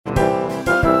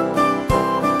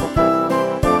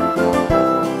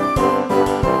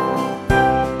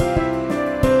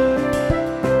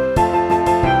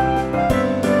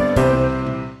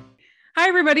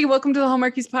welcome to the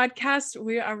Hallmarkies podcast.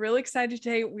 We are really excited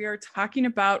today. We are talking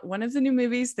about one of the new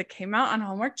movies that came out on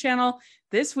Hallmark Channel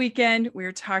this weekend. We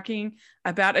are talking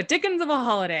about A Dickens of a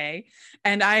Holiday,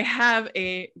 and I have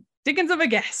a Dickens of a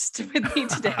guest with me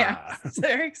today. I'm so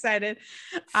exciid.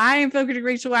 I am Phil Critic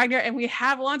Rachel Wagner, and we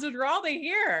have Alonso Duralde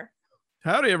here.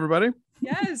 Howdy, everybody.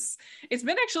 Yes, it's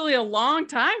been actually a long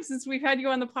time since we've had you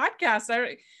on the podcast.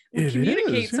 We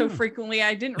communicate so frequently.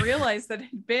 I didn't realize that it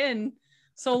had been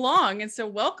so long, and so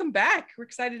welcome back. We're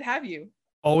excited to have you.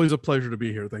 Always a pleasure to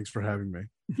be here. Thanks for having me.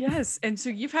 Yes, and so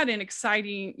you've had an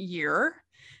exciting year,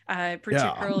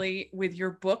 particularly with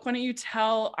your book. Why don't you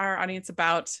tell our audience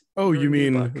about you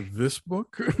mean book? This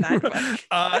book? That book.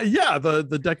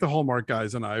 The Deck the Hallmark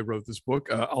guys and I wrote this book,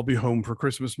 I'll Be Home for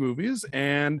Christmas Movies,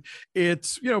 and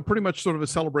it's pretty much sort of a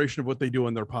celebration of what they do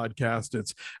on their podcast.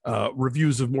 It's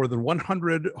reviews of more than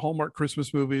 100 Hallmark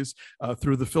Christmas movies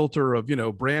through the filter of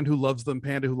Brand, who loves them,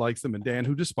 Panda, who likes them, and Dan,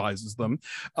 who despises them,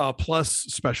 plus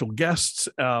special guests,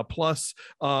 plus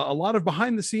a lot of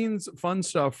behind the scenes fun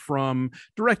stuff from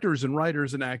directors and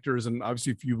writers and actors. And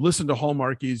obviously, if you listen to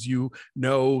Hallmarkies, you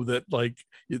know that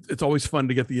it's always fun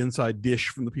to get the inside dish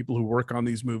from the people who work on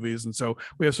these movies. And so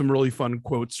we have some really fun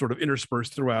quotes sort of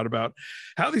interspersed throughout about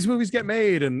how these movies get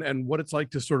made and what it's like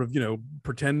to sort of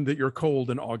pretend that you're cold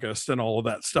in August and all of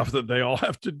that stuff that they all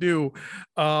have to do,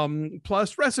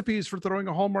 plus recipes for throwing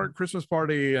a Hallmark Christmas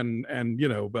party and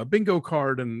a bingo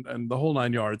card and the whole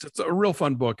nine yards. It's a real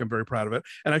fun book. I'm very proud of it.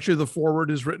 And actually the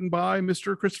foreword is written by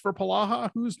Mr. Christopher Palaha,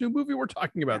 whose new movie we're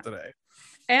talking about today.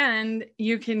 And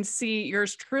you can see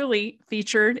yours truly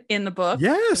featured in the book.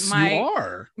 Yes, you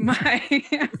are. My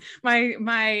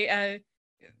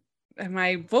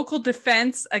vocal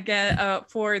defense again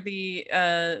for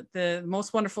the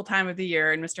most wonderful time of the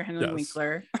year, and Mr. Henry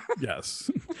Winkler. Yes,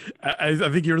 I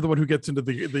think you're the one who gets into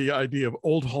the idea of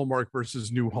old Hallmark versus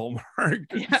new Hallmark.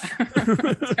 Yeah,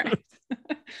 that's right.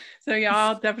 So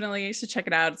y'all definitely should check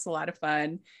it out. It's a lot of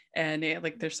fun, and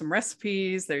there's some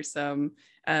recipes, there's some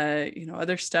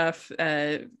other stuff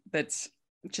that's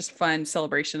just fun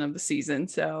celebration of the season.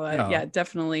 So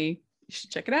definitely you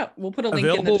should check it out. We'll put a link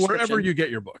in the description. Wherever you get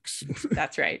your books.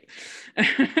 That's right.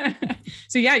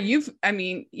 So yeah, you've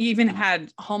even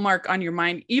had Hallmark on your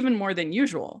mind even more than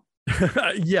usual.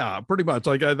 Yeah, pretty much.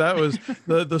 That was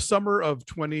the summer of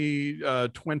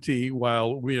 2020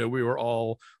 while we were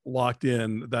all locked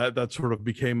in. That sort of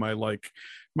became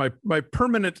my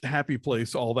permanent happy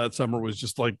place. All that summer was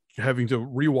just having to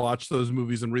rewatch those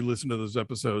movies and re-listen to those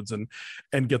episodes and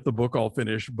get the book all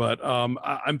finished. But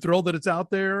I'm thrilled that it's out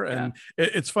there. And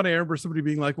it's funny. I remember somebody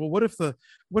being like, well, what if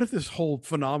this whole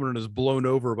phenomenon is blown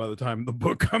over by the time the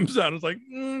book comes out? It's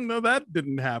no, that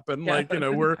didn't happen.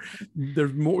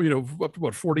 There's more, up to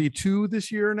what, 42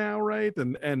 this year now, right?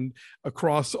 And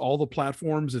across all the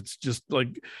platforms, it's just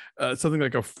something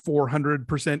like a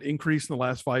 400% increase in the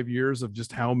last 5 years of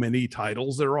just how many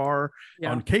titles there are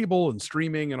on cable and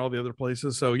streaming and all the other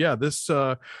places. So yeah, this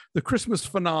the Christmas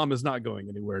phenom is not going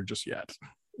anywhere just yet.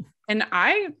 And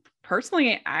I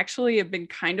personally actually have been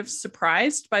kind of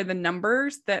surprised by the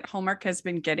numbers that Hallmark has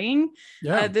been getting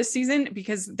this season,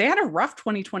 because they had a rough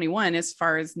 2021 as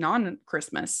far as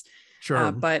non-Christmas.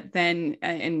 Sure. But then,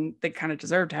 and they kind of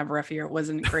deserve to have a rough year. It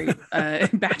wasn't a great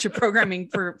batch of programming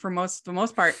for the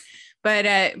most part, but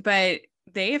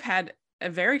they have had a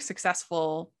very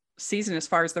successful season as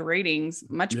far as the ratings,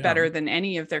 much better than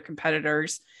any of their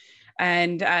competitors.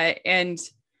 And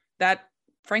that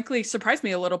frankly surprised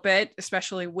me a little bit,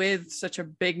 especially with such a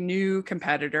big new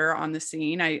competitor on the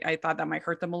scene. I thought that might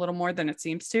hurt them a little more than it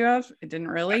seems to have. It didn't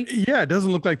really. It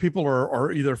doesn't look like people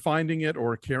are either finding it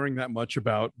or caring that much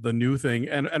about the new thing.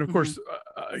 And of course,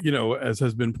 as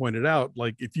has been pointed out,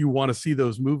 if you want to see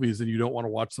those movies and you don't want to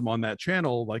watch them on that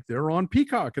channel, they're on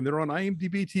Peacock and they're on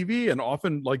IMDb TV, and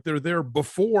often they're there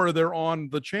before they're on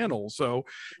the channel. So,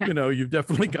 you've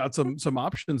definitely got some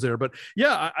options there. But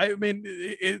yeah, I mean,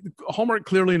 Hallmark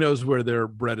clearly knows where their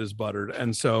bread is buttered.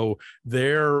 And so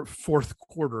their fourth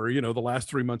quarter, the last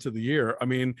 3 months of the year, I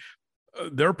mean,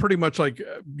 they're pretty much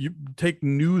you take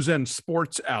news and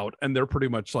sports out and they're pretty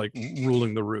much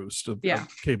ruling the roost of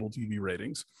cable TV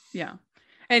ratings. Yeah.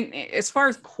 And as far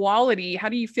as quality, how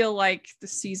do you feel like the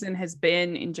season has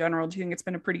been in general? Do you think it's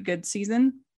been a pretty good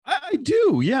season? I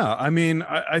do. Yeah. I mean,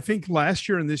 I think last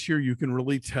year and this year, you can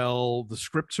really tell the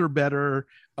scripts are better.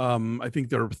 I think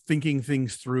they're thinking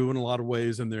things through in a lot of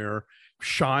ways, and they're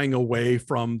shying away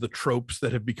from the tropes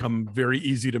that have become very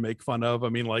easy to make fun of. I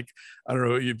mean, I don't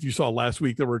know if you saw last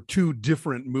week, there were 2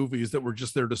 different movies that were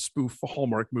just there to spoof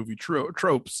Hallmark movie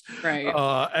tropes. Right.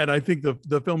 And I think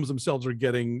the films themselves are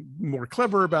getting more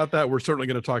clever about that. We're certainly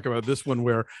going to talk about this one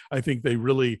where I think they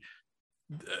really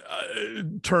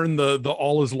turn the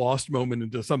all is lost moment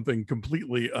into something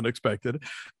completely unexpected.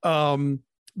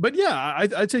 But yeah,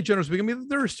 I'd say generally speaking, I mean,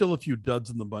 there are still a few duds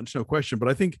in the bunch, no question. But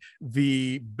I think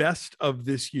the best of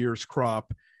this year's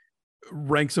crop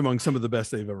ranks among some of the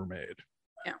best they've ever made.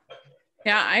 Yeah.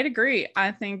 Yeah, I'd agree.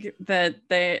 I think that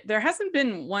there hasn't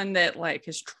been one that like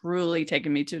has truly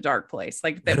taken me to a dark place.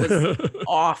 Like that was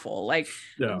awful. Like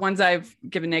the ones I've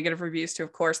given negative reviews to,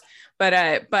 of course,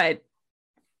 but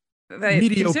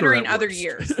considering other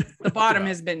years, the bottom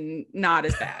has been not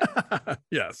as bad.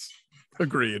 Yes.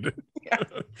 Agreed. Yeah.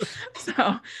 So,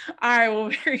 all right.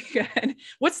 Well, very good.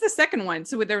 What's the second one?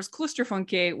 So there was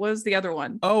Klisterfunky. What was the other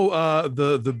one? Oh,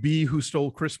 the Bee Who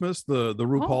Stole Christmas, the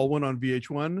RuPaul one on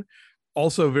VH1.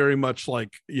 Also very much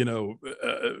like,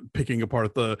 picking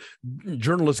apart the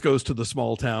journalist goes to the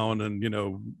small town and,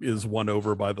 is won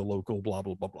over by the local blah,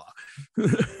 blah, blah, blah.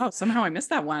 Oh, somehow I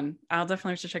missed that one. I'll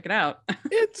definitely have to check it out.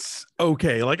 It's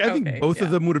okay. Like, I think both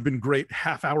of them would have been great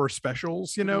half-hour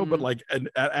specials, but like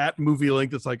at movie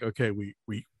length, it's like, okay, we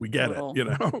get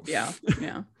it, Yeah.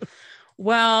 Yeah.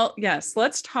 Well, yes,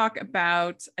 let's talk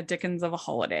about A Dickens of a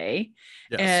Holiday.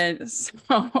 Yes. And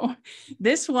so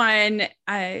this one,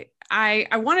 I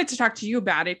wanted to talk to you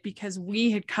about it because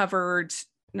we had covered,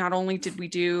 not only did we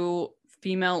do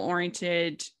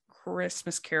female-oriented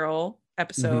Christmas Carol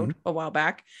episode a while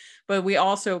back, but we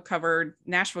also covered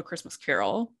Nashville Christmas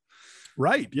Carol.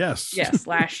 Right. Yes. Yes.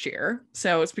 Last year.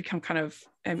 So it's become kind of,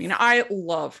 I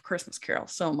love Christmas Carol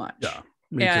so much. Yeah.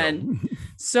 And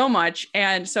so much.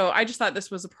 And so I just thought this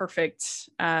was a perfect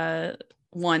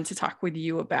one to talk with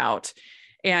you about.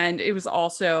 And it was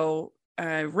also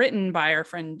written by our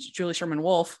friend Julie Sherman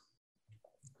Wolfe,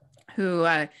 who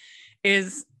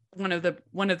is one of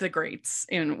the greats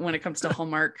when it comes to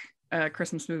Hallmark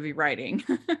Christmas movie writing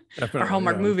or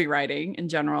Hallmark movie writing in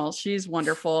general. She's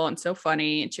wonderful and so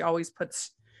funny, and she always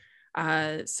puts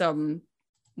some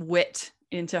wit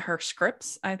into her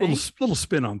scripts. I think little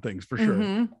spin on things for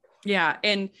sure. Yeah,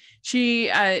 and she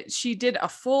did a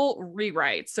full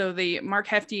rewrite. So the Mark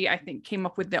Hefty, I think, came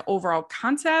up with the overall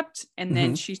concept, and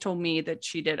then she told me that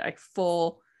she did a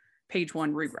full page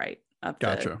one rewrite of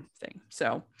the thing.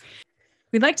 So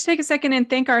we'd like to take a second and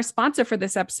thank our sponsor for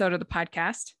this episode of the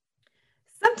podcast.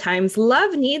 Sometimes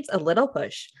love needs a little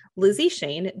push. Lizzie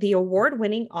Shane, the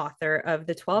award-winning author of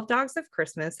The 12 Dogs of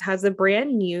Christmas, has a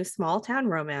brand new small-town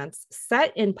romance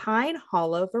set in Pine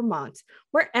Hollow, Vermont,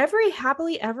 where every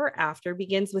happily ever after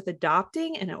begins with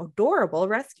adopting an adorable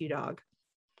rescue dog.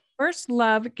 First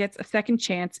love gets a second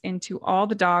chance into All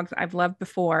the Dogs I've Loved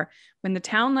Before when the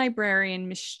town librarian,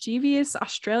 mischievous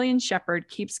Australian Shepherd,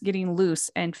 keeps getting loose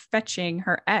and fetching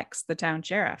her ex, the town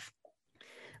sheriff.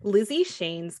 Lizzie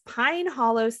Shane's Pine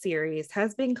Hollow series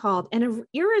has been called an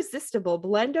irresistible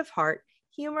blend of heart,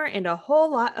 humor, and a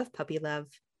whole lot of puppy love.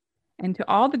 And To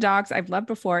All the Dogs I've Loved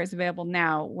Before is available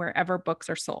now wherever books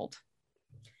are sold.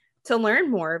 To learn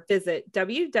more, visit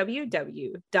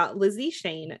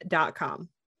www.lizzieshane.com.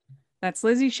 That's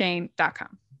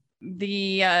lizzieshane.com.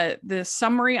 The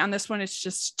summary on this one is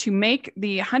just to make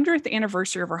the 100th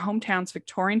anniversary of her hometown's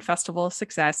Victorian Festival a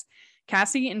success.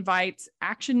 Cassie invites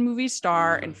action movie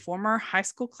star and former high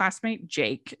school classmate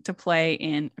Jake to play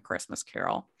in A Christmas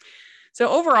Carol. So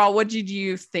overall, what did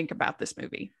you think about this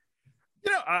movie?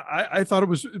 I thought it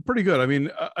was pretty good. I mean,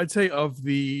 I'd say of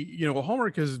the,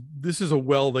 Hallmark this is a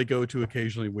well they go to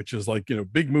occasionally, which is like,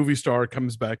 big movie star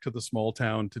comes back to the small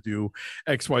town to do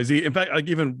XYZ. In fact, like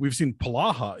we've seen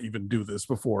Palaha even do this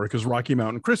before, because Rocky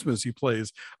Mountain Christmas, he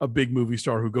plays a big movie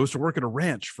star who goes to work at a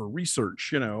ranch for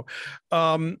research,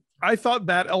 I thought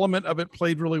that element of it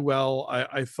played really well.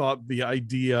 I thought the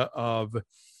idea of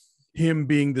him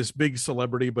being this big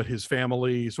celebrity, but his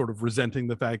family sort of resenting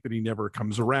the fact that he never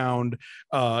comes around,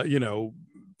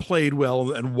 played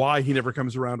well, and why he never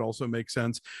comes around also makes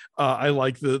sense. I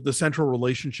like the central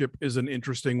relationship is an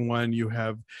interesting one. You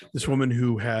have this woman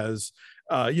who has,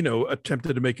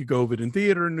 attempted to make a go of it in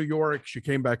theater in New York. She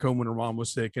came back home when her mom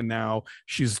was sick, and now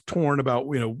she's torn about,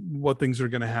 what things are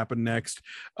going to happen next.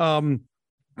 There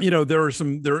are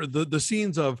the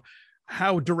scenes of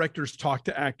how directors talk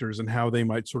to actors and how they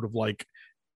might sort of like,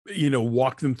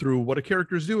 walk them through what a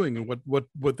character is doing and what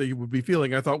they would be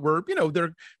feeling. I thought were,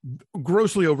 they're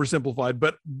grossly oversimplified,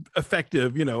 but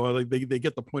effective, like they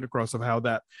get the point across of how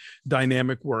that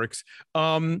dynamic works.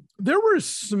 There were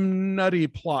some nutty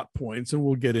plot points, and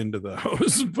we'll get into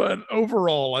those, but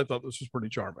overall, I thought this was pretty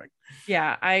charming.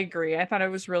 Yeah, I agree. I thought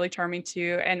it was really charming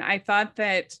too. And I thought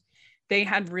that they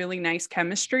had really nice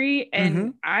chemistry,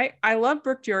 and I love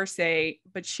Brooke D'Orsay,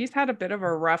 but she's had a bit of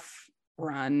a rough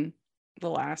run the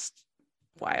last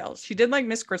while. She did like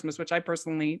Miss Christmas, which I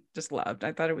personally just loved.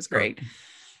 I thought it was Sure. great.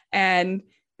 And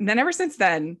then ever since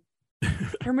then,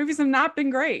 her movies have not been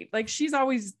great. Like she's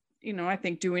always, you know, I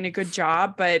think doing a good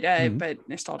job, but but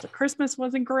Nostalgic Christmas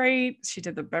wasn't great. She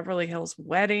did the Beverly Hills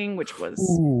Wedding, which was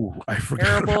I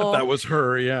forgot about that was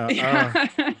her. Yeah.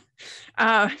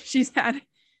 She's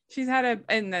had a,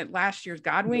 and that last year's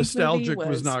Godwink Nostalgic movie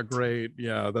was not great.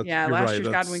 Yeah, last year's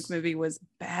Godwink movie was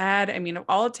bad. I mean,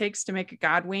 all it takes to make a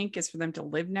Godwink is for them to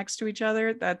live next to each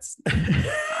other. That's not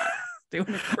doing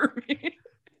it for me.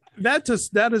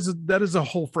 That is a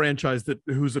whole franchise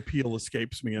whose appeal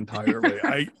escapes me entirely.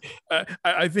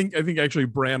 I think actually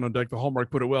Bran on Deck the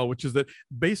Hallmark put it well, which is that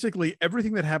basically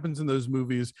everything that happens in those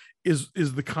movies is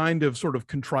the kind of sort of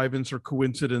contrivance or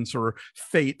coincidence or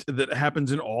fate that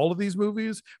happens in all of these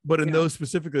movies, but in those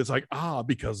specifically, it's like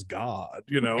because God,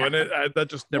 you know, and that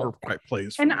just never quite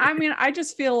plays. And I mean, I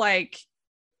just feel like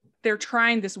they're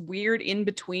trying this weird in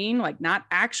between, like not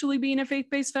actually being a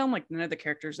faith-based film, like none of the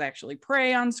characters actually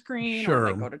pray on screen or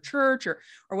like go to church or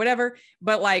whatever,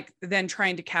 but like then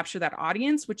trying to capture that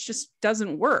audience, which just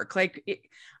doesn't work. Like,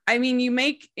 I mean,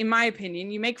 in my opinion,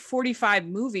 you make 45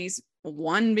 movies,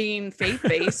 one being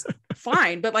faith-based,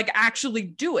 fine, but like actually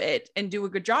do it and do a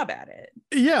good job at it.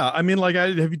 Yeah, I mean, like,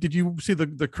 did you see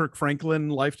the Kirk Franklin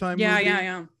Lifetime movie?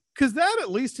 Yeah. Because that at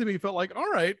least to me felt like, all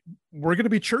right, we're going to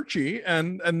be churchy,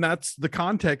 and that's the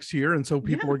context here, and so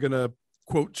people are going to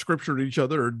quote scripture to each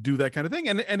other or do that kind of thing,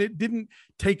 and it didn't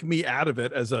take me out of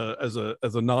it as a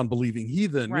non-believing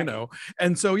heathen, you know.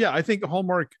 And so I think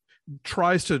Hallmark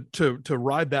tries to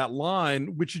ride that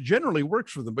line, which generally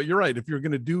works for them. But you're right, if you're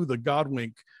going to do the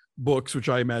Godwink books, which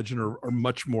I imagine are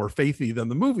much more faithy than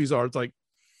the movies are, it's like,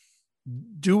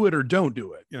 do it or don't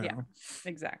do it, you know? Yeah,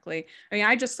 exactly. I mean,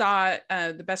 I just saw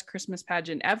the Best Christmas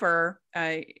Pageant Ever,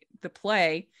 the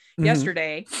play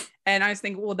yesterday, and I was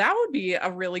thinking, well, that would be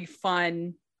a really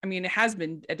fun, I mean, it has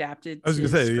been adapted. I was gonna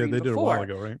say, they did it a while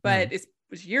ago, right? But it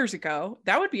was years ago.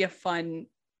 That would be a fun,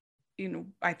 you know,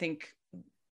 I think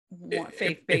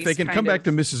faith-based. If they can come back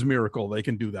to Mrs. Miracle, they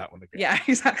can do that one again. Yeah,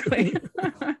 exactly.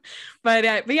 but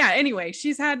yeah, anyway,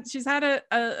 she's had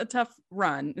a tough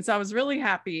run, and so I was really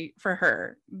happy for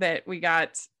her that we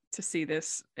got to see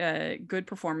this good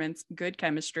performance, good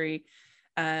chemistry.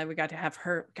 We got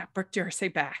Brooke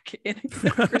D'Orsay back in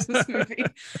a Christmas movie,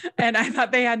 and I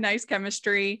thought they had nice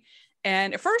chemistry.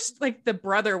 And at first, like the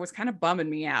brother was kind of bumming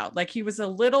me out, like he was a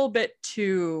little bit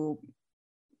too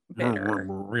bitter.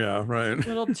 Yeah, right. A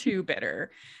little too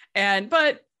bitter.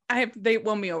 But they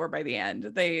won me over by the end.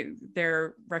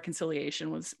 Their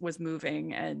reconciliation was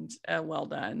moving and well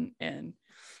done. And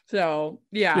so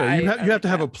you have to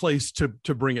have a place to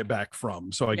bring it back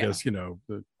from. So I guess, you know,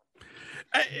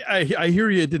 I hear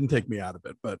you. It didn't take me out of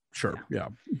it, but sure. Yeah.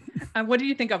 What do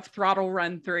you think of Throttle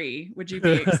Run 3? Would you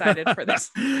be excited for this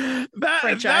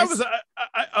franchise? That was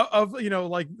of, you know,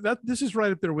 like that. This is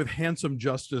right up there with Handsome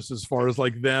Justice as far as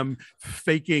like them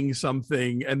faking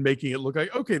something and making it look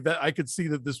like, okay, that I could see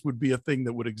that this would be a thing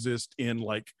that would exist in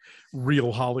like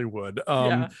real Hollywood.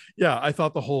 I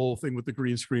thought the whole thing with the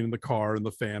green screen and the car and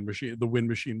the fan machine, the wind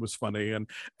machine was funny, and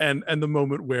the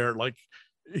moment where like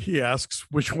he asks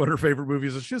which one her favorite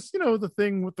movies, it's just, you know, the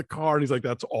thing with the car, and he's like,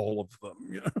 that's all of them,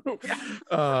 you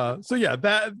know. So yeah,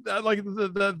 that like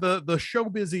the show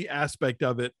busy aspect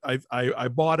of it, I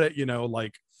bought it, you know,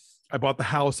 like I bought the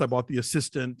house, I bought the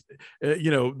assistant,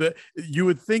 you know, you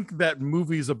would think that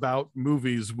movies about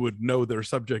movies would know their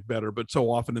subject better, but so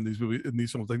often in these movies, in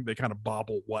these films, they kind of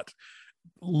bobble what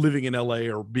living in LA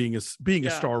or being a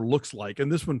star looks like, and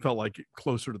this one felt like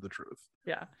closer to the truth.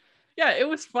 Yeah, it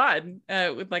was fun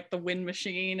with like the wind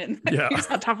machine and he's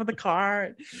on top of the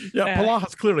car. Yeah,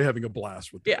 Palaha's clearly having a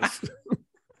blast with this. Yeah.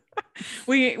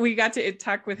 we got to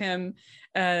talk with him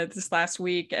this last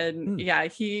week, and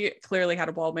he clearly had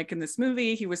a ball making this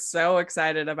movie. He was so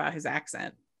excited about his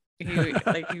accent.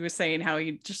 He was saying how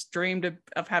he just dreamed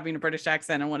of having a British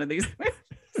accent in one of these movies.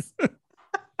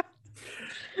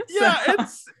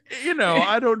 It's, you know,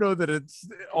 I don't know that it's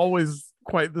always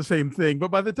quite the same thing,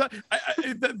 but by the time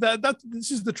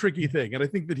this is the tricky thing, and I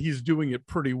think that he's doing it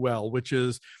pretty well, which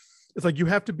is it's like you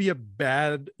have to be a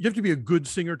good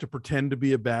singer to pretend to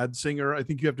be a bad singer. I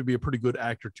think you have to be a pretty good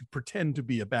actor to pretend to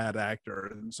be a bad actor.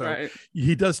 And so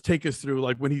he does take us through,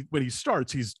 like when he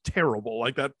starts, he's terrible.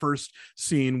 Like that first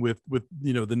scene with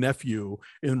you know, the nephew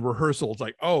in rehearsal, it's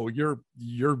like, oh, you're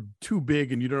too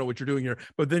big and you don't know what you're doing here.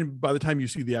 But then by the time you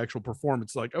see the actual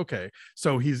performance, like, okay,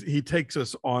 so he takes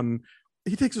us on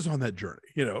that journey,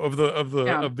 you know, of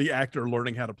the actor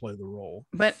learning how to play the role.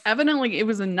 But evidently it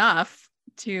was enough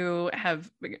to have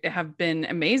been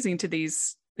amazing to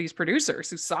these these producers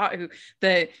who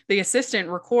the assistant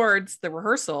records the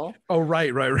rehearsal. Oh,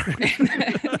 right.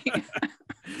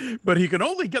 But he can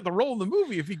only get the role in the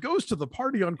movie if he goes to the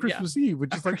party on Christmas Eve,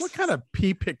 which is like, what kind of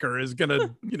pea picker is going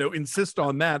to, insist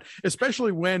on that,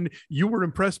 especially when you were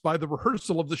impressed by the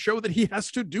rehearsal of the show that he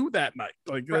has to do that night.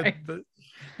 Like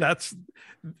that's,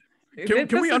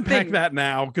 can we unpack that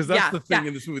now? Because that's the thing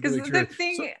in this movie. Because the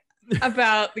thing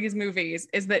about these movies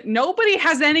is that nobody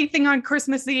has anything on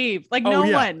Christmas Eve. Like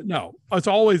one. No, it's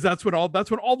always that's when all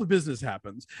the business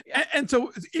happens. Yeah. And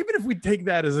so even if we take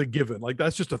that as a given, like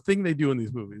that's just a thing they do in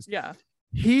these movies. Yeah.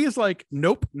 He's like,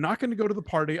 nope, not going to go to the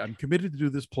party. I'm committed to do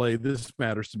this play. This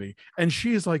matters to me. And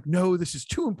she's like, no, this is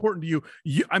too important to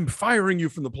you. I'm firing you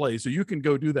from the play so you can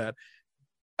go do that.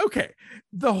 Okay,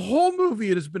 the whole movie,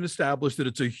 it has been established that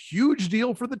it's a huge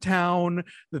deal for the town,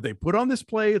 that they put on this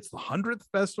play. It's the 100th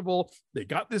festival. They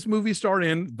got this movie star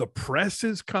in. The press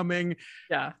is coming.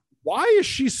 Yeah. Why is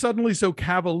she suddenly so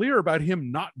cavalier about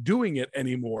him not doing it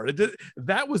anymore?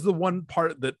 That was the one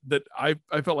part that I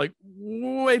felt like,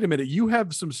 wait a minute, you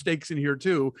have some stakes in here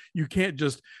too. You can't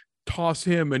just toss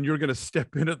him and you're going to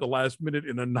step in at the last minute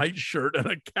in a nightshirt and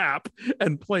a cap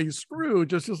and play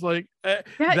Scrooge. It's just like, it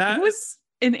was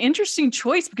an interesting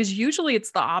choice because usually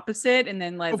it's the opposite, and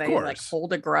then they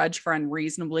hold a grudge for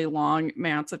unreasonably long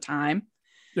amounts of time.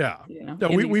 Yeah,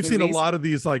 we've seen a lot of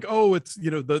these, like, oh, it's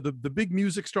the big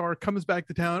music star comes back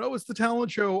to town. Oh, it's the talent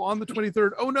show on the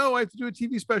 23rd. Oh no, I have to do a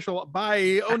TV special.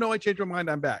 Bye. Oh no, I changed my mind.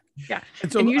 I'm back. Yeah,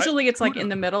 and usually it's like in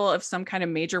the middle of some kind of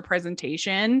major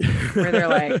presentation where they're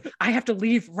like, I have to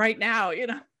leave right now.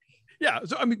 Yeah.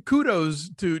 So, I mean, kudos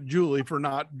to Julie for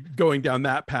not going down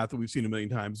that path that we've seen a million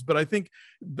times. But I think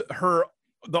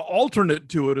the alternate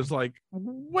to it is like,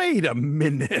 wait a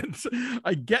minute.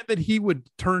 I get that he would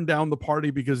turn down the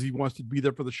party because he wants to be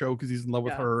there for the show because he's in love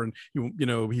with her and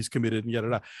he's committed and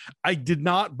yada. I did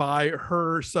not buy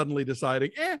her suddenly deciding,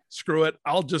 screw it,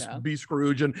 I'll just be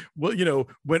Scrooge. And when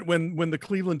the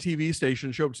Cleveland TV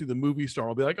station showed up to see the movie star,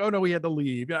 I'll be like, oh no, he had to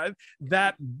leave.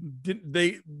 They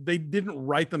didn't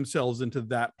write themselves into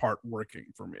that part working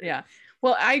for me. Yeah.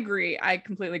 Well, I agree. I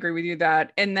completely agree with you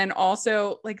that. And then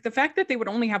also like the fact that they would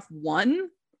only have one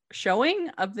showing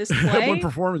of this play. One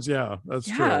performance. Yeah, that's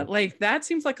true. Yeah, like that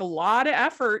seems like a lot of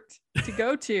effort to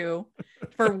go to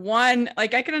for one.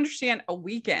 Like I can understand a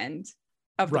weekend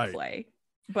of the play,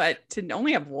 but to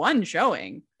only have one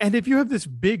showing. And if you have this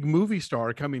big movie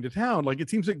star coming to town, like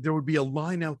it seems like there would be a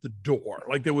line out the door.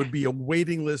 Like there would be a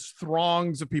waiting list,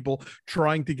 throngs of people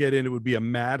trying to get in. It would be a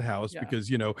madhouse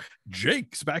because,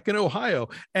 Jake's back in Ohio.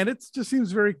 And it just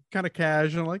seems very kind of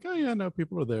casual, like, oh yeah, no,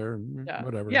 people are there and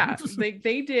whatever. Yeah,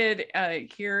 they did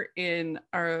here in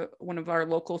one of our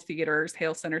local theaters,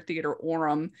 Hale Center Theater,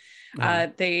 Orem.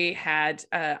 They had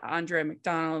Andrea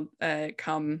McDonald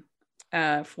come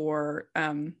for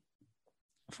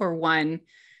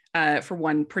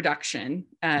one production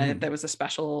that was a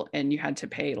special, and you had to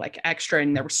pay like extra,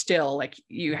 and there was still like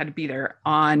you had to be there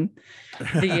on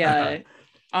the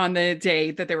on the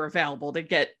day that they were available to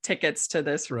get tickets to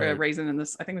this Raisin in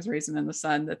this, I think it was Raisin in the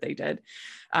Sun that they did.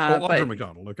 Andrew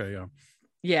McDonald. Okay.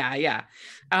 Yeah.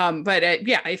 But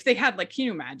if they had like, can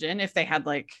you imagine if they had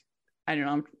like, I don't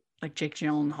know, like Jake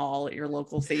Gyllenhaal at your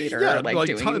local theater, like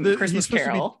doing Christmas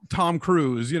Carol. Tom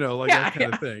Cruise, that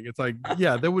kind of thing. It's like,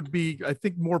 there would be, I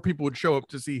think more people would show up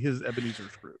to see his Ebenezer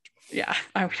Scrooge. Yeah,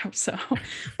 I would hope so.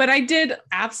 But I did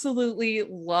absolutely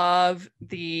love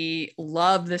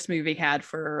this movie had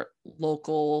for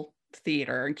local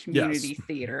theater and community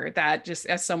theater. That just,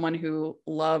 as someone who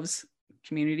loves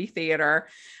community theater,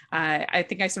 I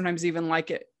think I sometimes even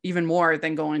like it even more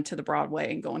than going to the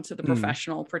Broadway and going to the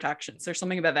professional productions. There's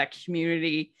something about that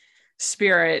community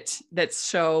spirit that's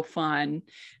so fun,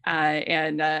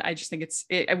 and I just think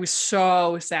it was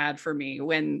so sad for me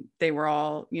when they were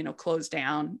all closed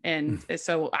down. And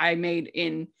so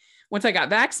once I got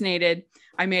vaccinated,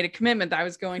 I made a commitment that I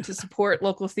was going to support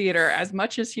local theater as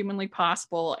much as humanly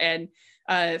possible, and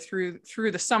through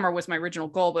the summer was my original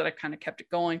goal, but I kind of kept it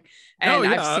going. And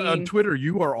I've seen, on Twitter,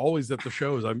 you are always at the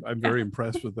shows. I'm very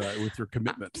impressed with that, with your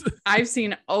commitment. I've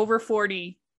seen over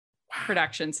 40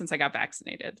 productions since I got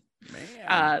vaccinated.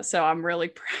 Man. So I'm really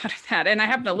proud of that. And I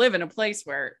happen to live in a place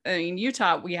where, in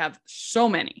Utah, we have so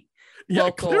many.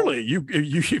 Local... clearly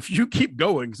if you keep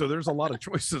going, so there's a lot of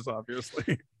choices,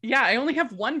 obviously. Yeah, I only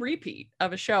have one repeat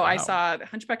of a show. Wow. I saw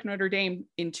Hunchback of Notre Dame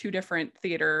in 2 different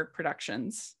theater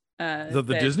productions.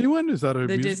 The Disney one? Is that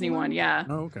the Disney one? Yeah.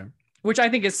 Oh, okay. Which I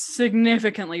think is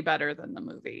significantly better than the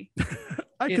movie.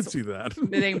 I can see that.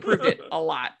 They improved it a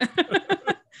lot.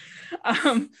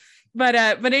 but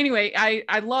anyway,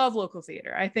 I love local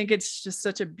theater. I think it's just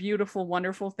such a beautiful,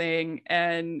 wonderful thing.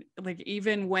 And like,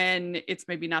 even when it's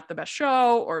maybe not the best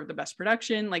show or the best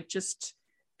production, like, just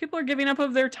people are giving up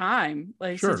of their time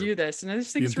like Sure. to do this. And I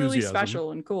just think The it's really enthusiasm.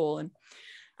 special and cool. And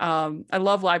I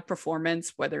love live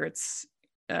performance, whether it's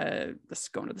this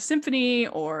going to the symphony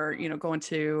or, you know, going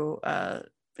to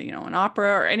you know, an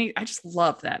opera or any. I just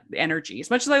love that energy.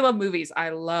 As much as I love movies, I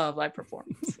love live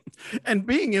performance. And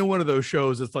being in one of those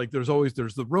shows, it's like there's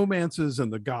the romances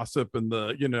and the gossip and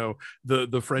the, you know,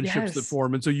 the friendships that Yes.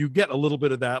 form. And so you get a little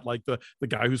bit of that, like the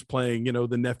guy who's playing, you know,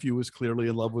 the nephew is clearly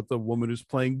in love with the woman who's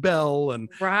playing Belle. And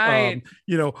Right.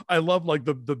 you know, I love like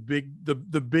the big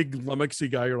lummoxy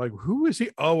guy. You're like, who is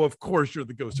he? Oh, of course you're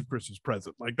the Ghost of Christmas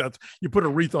Present. Like, that's, you put a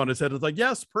wreath on his head. It's like,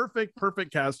 yes, perfect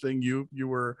casting. You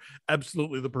were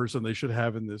absolutely the person they should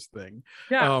have in this thing.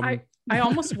 Yeah. I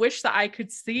almost wish that I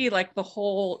could see like the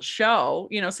whole show,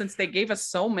 you know, since they gave us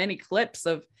so many clips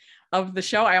of the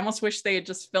show. I almost wish they had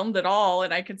just filmed it all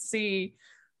and I could see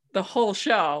the whole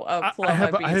show of I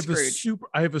have Scrooge.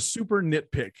 a super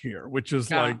nitpick here, which is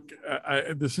Yeah.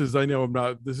 like, this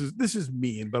is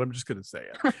mean, but I'm just going to say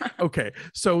it. Okay.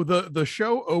 So the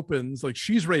show opens, like,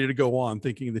 she's ready to go on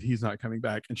thinking that he's not coming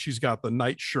back. And she's got the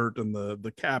night shirt and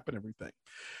the cap and everything.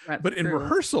 That's But in true.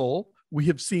 rehearsal, we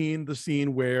have seen the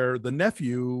scene where the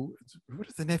nephew, what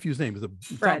is the nephew's name? It's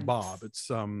Fred. not Bob.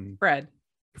 It's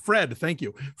Fred. Thank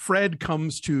you. Fred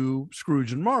comes to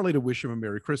Scrooge and Marley to wish him a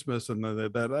Merry Christmas and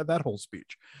that whole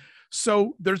speech.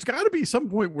 So there's got to be some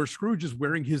point where Scrooge is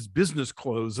wearing his business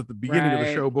clothes at the beginning of the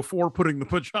Right. show before putting the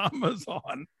pajamas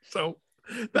on. So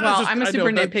Well, I'm a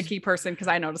super nitpicky person because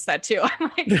I noticed that too.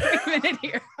 I'm like, wait a minute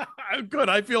here. Good.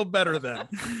 I feel better then.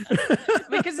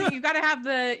 Because you gotta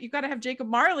have Jacob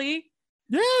Marley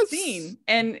Yes. scene,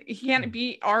 and he can't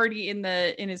be already in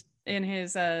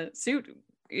his suit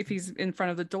if he's in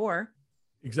front of the door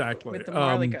Exactly. with the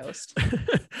Marley ghost.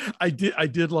 I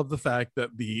did love the fact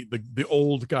that the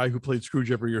old guy who played Scrooge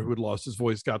every year, who had lost his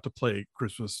voice, got to play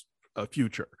Christmas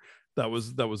Future. That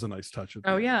was a nice touch.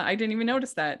 Oh yeah, I didn't even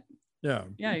notice that. Yeah.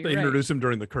 Yeah, They introduced him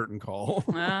during the curtain call.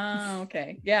 Oh,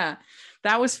 okay. Yeah,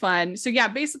 that was fun. So yeah,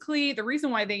 basically the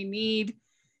reason why they need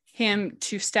him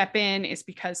to step in is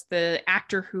because the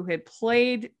actor who had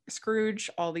played Scrooge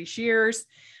all these years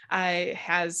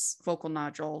has vocal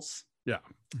nodules. Yeah.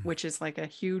 Which is like a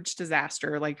huge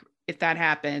disaster. Like, if that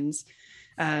happens,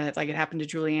 like it happened to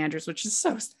Julie Andrews, which is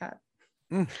so sad.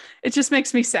 It just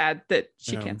makes me sad that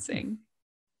she can't sing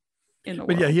in the world.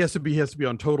 But yeah, he has to be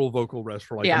on total vocal rest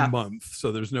for like Yeah. a month,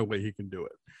 so there's no way he can do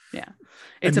it. Yeah.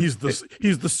 And he's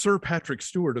the Sir Patrick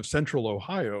Stewart of Central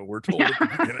Ohio, we're told at the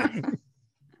beginning.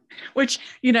 Which,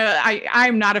 you know,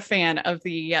 I'm not a fan of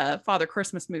the Father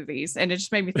Christmas movies, and it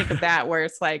just made me think of that, where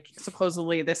it's like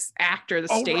supposedly this actor, the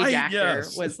stage actor,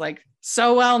 yes. was like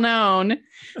so well known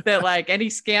that like any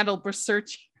scandal was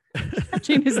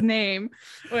searching his name.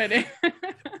 But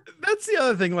That's the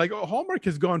other thing. Like, Hallmark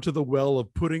has gone to the well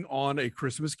of putting on A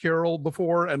Christmas Carol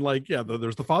before, and like, yeah,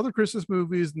 there's the Father Christmas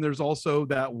movies, and there's also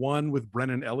that one with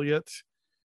Brennan Elliott.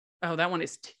 Oh, that one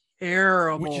is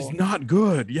terrible. Which is not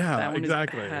good. Yeah, That one is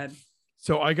exactly. bad.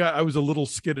 So I was a little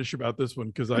skittish about this one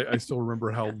because I still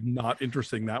remember how not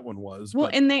interesting that one was. Well,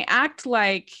 but and they act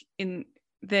like in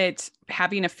that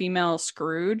having a female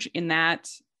Scrooge in that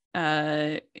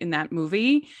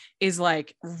movie is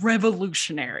like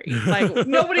revolutionary. Like,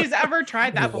 nobody's ever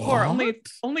tried that before.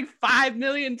 Only 5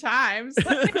 million times.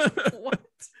 Like, what?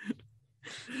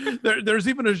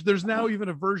 there's now even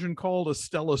a version called a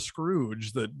Stella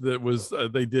Scrooge that was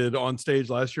they did on stage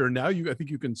last year. And now I think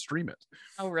you can stream it.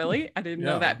 Oh, really? I didn't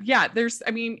know that. Yeah, there's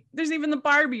even the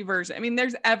Barbie version. I mean,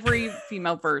 there's every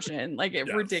female version. Like,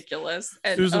 it's ridiculous.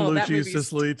 And Susan Lucci,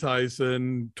 Cicely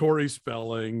Tyson, Tori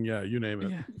Spelling, yeah, you name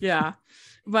it. Yeah.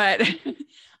 But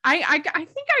I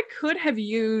think I could have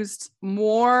used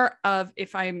more of,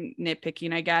 if I'm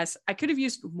nitpicking, I guess I could have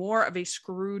used more of a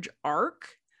Scrooge arc,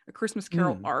 a Christmas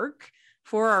Carol arc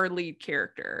for our lead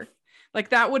character. Like,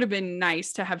 that would have been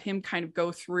nice to have him kind of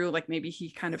go through, like, maybe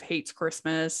he kind of hates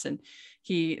Christmas and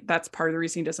that's part of the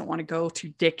reason he doesn't want to go to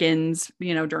Dickens,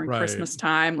 you know, during Christmas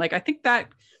time. Like, I think that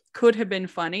could have been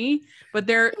funny, but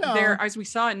they're as we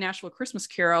saw in Nashville Christmas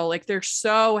Carol, like, they're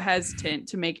so hesitant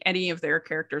to make any of their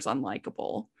characters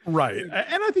unlikable. Right. And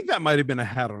I think that might have been a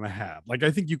hat on a hat. Like,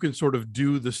 I think you can sort of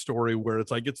do the story where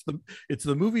it's like it's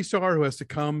the movie star who has to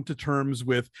come to terms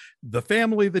with the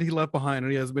family that he left behind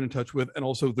and he hasn't been in touch with, and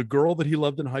also the girl that he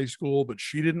loved in high school, but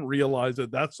she didn't realize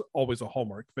it. That's always a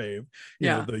Hallmark fave. You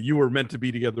know, you were meant to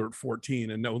be together at 14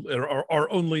 and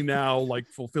are only now like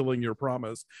fulfilling your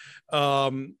promise.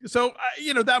 So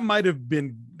you know, that might have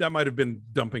been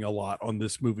dumping a lot on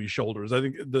this movie's shoulders. I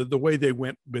think the way they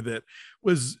went with it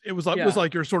was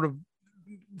like your sort of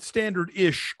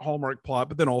standard-ish Hallmark plot,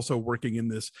 but then also working in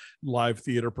this live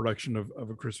theater production of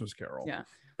A Christmas Carol. Yeah,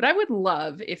 but I would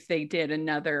love if they did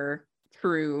another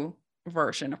true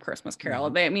version of Christmas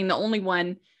Carol. I mean, the only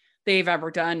one they've ever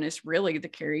done is really the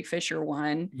Carrie Fisher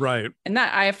one, right? And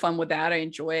that I have fun with that. I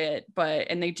enjoy it,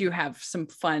 and they do have some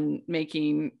fun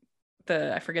making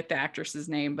I forget the actress's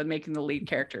name, but making the lead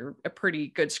character a pretty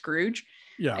good Scrooge.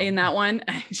 Yeah. In that one,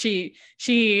 she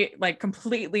like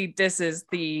completely disses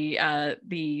the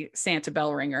Santa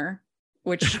bell ringer,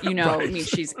 which, you know, right. means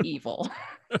she's evil.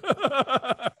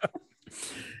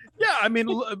 Yeah, I mean,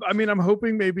 I'm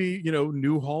hoping maybe, you know,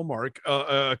 new Hallmark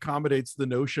accommodates the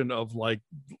notion of like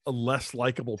a less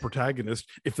likable protagonist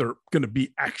if they're going to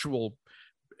be actual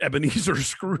Ebenezer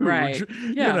Scrooge, right.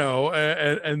 You know,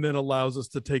 and then allows us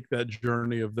to take that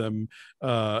journey of them,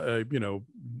 you know,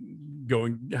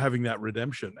 having that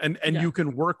redemption, and you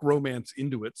can work romance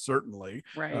into it, certainly,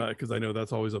 right? Because I know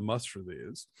that's always a must for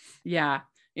these. Yeah,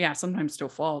 sometimes to a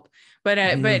fault, but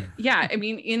yeah, I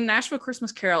mean, in Nashville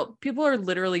Christmas Carol, people are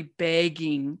literally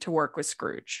begging to work with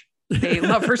Scrooge. They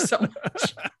love her so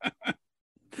much.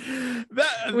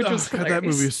 That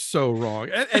movie is so wrong,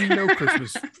 and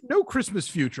no Christmas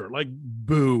future. Like,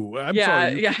 boo! I'm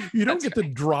sorry, you don't get to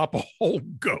drop a whole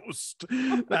ghost.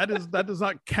 That does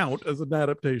not count as an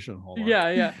adaptation.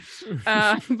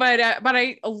 But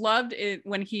I loved it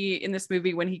when in this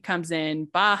movie when he comes in,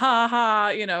 bah ha ha.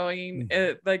 You know, I mean,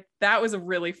 like that was a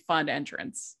really fun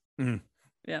entrance.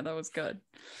 Yeah, that was good.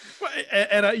 Well,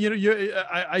 and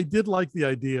I did like the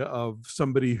idea of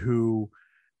somebody who,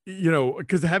 you know,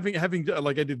 because having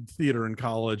like, I did theater in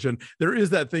college, and there is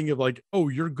that thing of like, oh,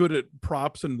 you're good at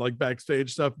props and like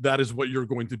backstage stuff, that is what you're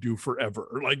going to do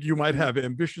forever. Like, you might have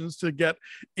ambitions to get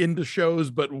into shows,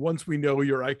 but once we know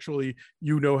you're actually,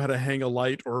 you know how to hang a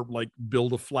light or like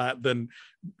build a flat, then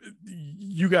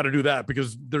you got to do that,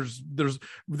 because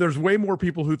there's way more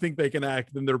people who think they can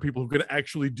act than there are people who can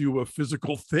actually do a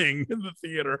physical thing in the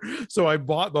theater. So I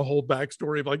bought the whole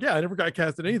backstory of like, I never got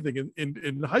cast in anything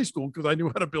in high school because I knew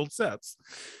how to build sets.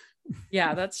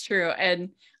 Yeah, that's true. And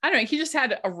I don't know, he just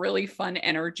had a really fun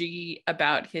energy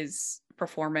about his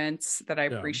performance that I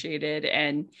appreciated.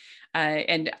 And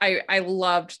I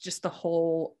loved just the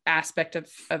whole aspect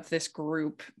of this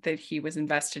group that he was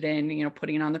invested in, you know,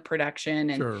 putting on the production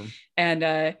and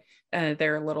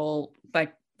their little,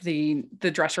 like the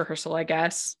dress rehearsal, I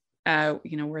guess,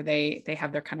 you know, where they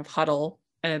have their kind of huddle.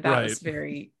 That was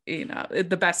very, you know,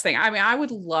 the best thing. I mean, I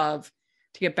would love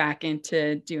to get back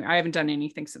into doing, I haven't done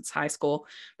anything since high school,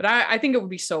 but I think it would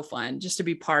be so fun just to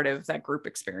be part of that group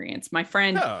experience. My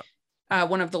friend,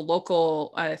 one of the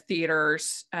local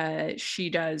theaters, she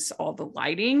does all the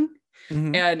lighting.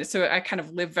 And so I kind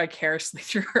of live vicariously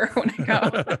through her when I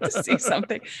go to see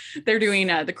something. They're doing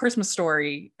the Christmas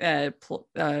Story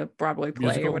Broadway play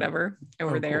musical or whatever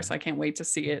over there. Cool. So I can't wait to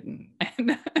see it. And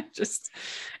just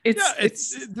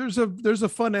there's a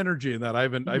fun energy in that. I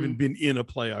haven't been in a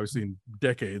play obviously in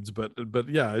decades, but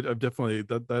yeah, I've definitely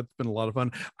that's been a lot of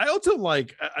fun. I also I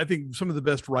think some of the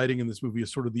best writing in this movie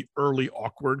is sort of the early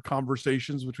awkward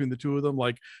conversations between the two of them,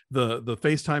 like the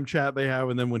FaceTime chat they have,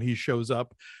 and then when he shows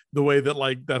up, the way that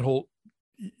like that whole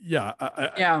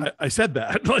I said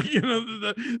that, like, you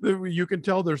know, you can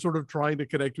tell they're sort of trying to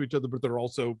connect to each other, but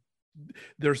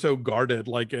they're so guarded.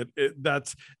 Like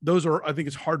those are, I think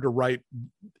it's hard to write,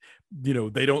 you know,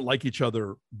 they don't like each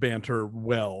other banter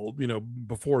well, you know,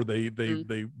 before they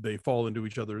fall into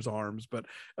each other's arms, but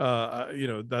you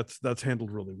know, that's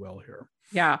handled really well here.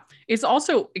 Yeah, it's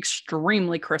also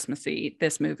extremely Christmassy,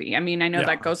 this movie. I mean, I know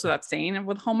that goes without saying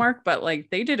with Hallmark, but like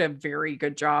they did a very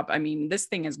good job. I mean, this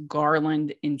thing is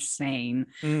garland insane.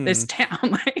 This town,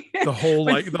 like,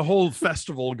 the whole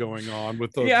festival going on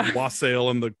with the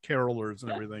wassail and the carolers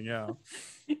and everything.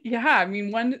 Yeah, I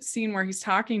mean, one scene where he's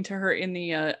talking to her in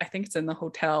the I think it's in the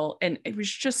hotel, and it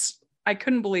was just, I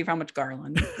couldn't believe how much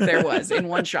garland there was in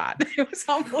one shot. It was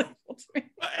unbelievable to me.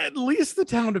 At least the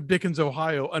town of Dickens,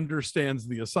 Ohio understands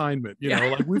the assignment. You know,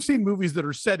 like we've seen movies that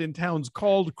are set in towns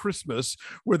called Christmas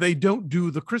where they don't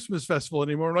do the Christmas festival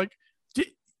anymore. Like,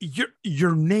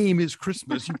 your name is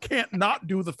Christmas. You can't not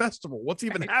do the festival. What's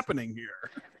even happening here?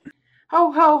 Ho,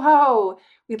 ho, ho.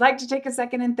 We'd like to take a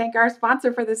second and thank our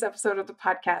sponsor for this episode of the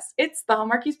podcast. It's the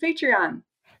Hallmarkies Patreon.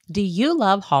 Do you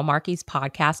love Hallmarkies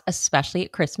podcast, especially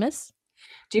at Christmas?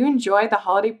 Do you enjoy the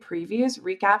holiday previews,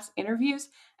 recaps, interviews,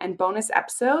 and bonus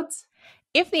episodes?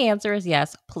 If the answer is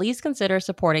yes, please consider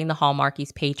supporting the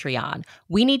Hallmarkies Patreon.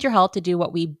 We need your help to do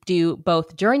what we do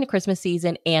both during the Christmas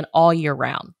season and all year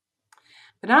round.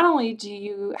 But not only do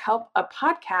you help a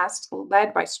podcast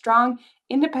led by strong,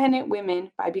 independent women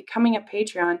by becoming a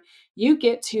Patreon, you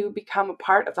get to become a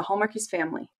part of the Hallmarkies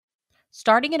family.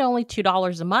 Starting at only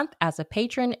 $2 a month as a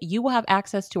patron, you will have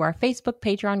access to our Facebook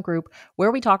Patreon group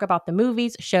where we talk about the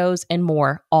movies, shows, and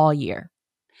more all year.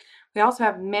 We also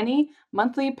have many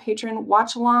monthly patron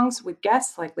watch-alongs with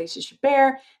guests like Lacey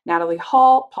Chabert, Natalie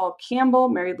Hall, Paul Campbell,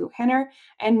 Mary Lou Henner,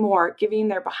 and more, giving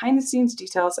their behind-the-scenes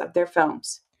details of their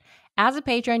films. As a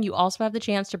patron, you also have the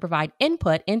chance to provide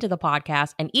input into the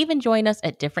podcast and even join us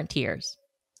at different tiers.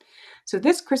 So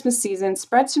this Christmas season,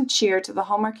 spread some cheer to the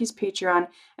Hallmarkies Patreon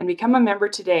and become a member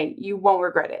today. You won't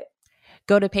regret it.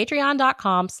 Go to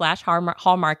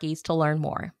patreon.com/Hallmarkies to learn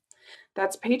more.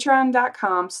 That's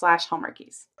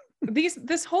patreon.com/Hallmarkies.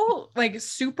 This whole like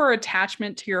super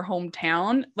attachment to your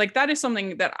hometown, like that is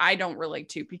something that I don't relate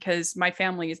to because my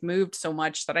family has moved so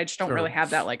much that I just don't really have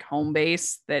that like home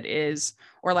base that is,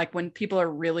 or like when people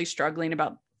are really struggling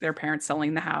about their parents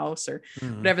selling the house or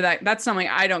whatever, that's something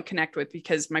I don't connect with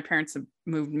because my parents have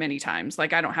moved many times.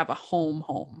 Like I don't have a home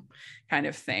kind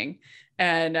of thing.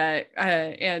 And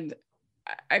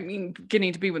I mean,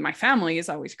 getting to be with my family is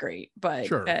always great, but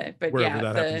yeah,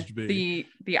 the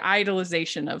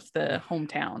idolization of the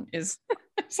hometown is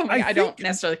something I don't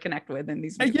necessarily connect with in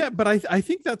these movies. Yeah, but I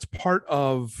think that's part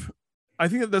of. I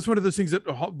think that's one of those things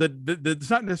that's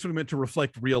not necessarily meant to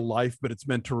reflect real life, but it's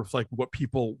meant to reflect what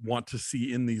people want to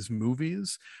see in these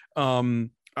movies.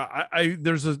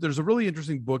 There's a really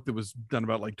interesting book that was done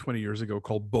about like 20 years ago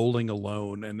called Bowling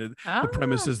Alone, and the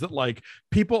premise is that like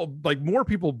people, like more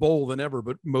people bowl than ever,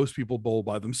 but most people bowl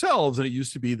by themselves. And it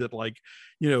used to be that like,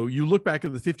 you know, you look back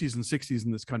at the 50s and 60s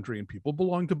in this country and people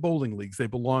belonged to bowling leagues. They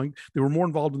were more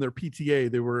involved in their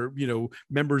PTA. They were, you know,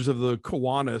 members of the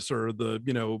Kiwanis or the,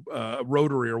 you know,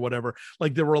 Rotary or whatever.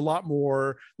 Like there's a lot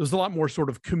more sort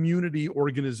of community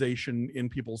organization in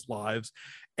people's lives.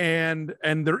 And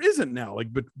there isn't now, like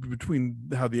between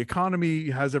how the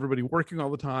economy has everybody working all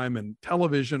the time and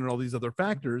television and all these other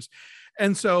factors.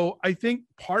 And so I think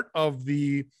part of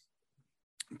the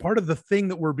thing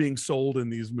that we're being sold in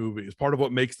these movies, part of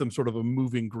what makes them sort of a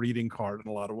moving greeting card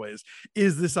in a lot of ways,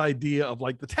 is this idea of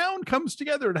like the town comes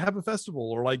together to have a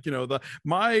festival, or like, you know,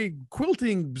 my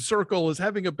quilting circle is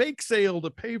having a bake sale to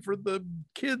pay for the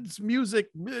kids' music,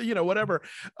 you know, whatever.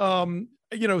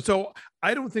 You know, so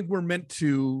I don't think we're meant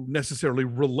to necessarily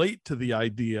relate to the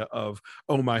idea of,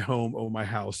 oh, my home, oh, my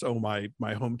house, oh, my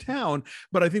hometown.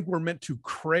 But I think we're meant to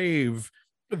crave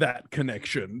that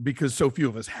connection because so few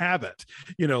of us have it.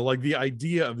 You know, like the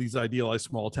idea of these idealized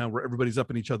small town where everybody's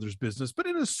up in each other's business, but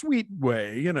in a sweet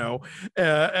way, you know,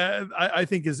 I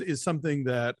think is something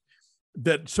that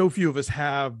so few of us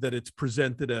have, that it's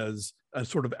presented as a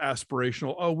sort of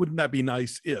aspirational, oh, wouldn't that be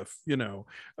nice if, you know,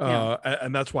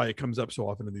 and that's why it comes up so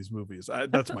often in these movies.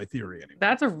 That's my theory anyway.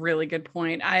 That's a really good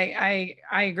point. I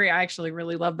agree. I actually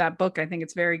really love that book. I think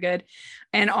it's very good.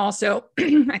 And also,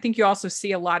 I think you also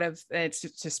see a lot of,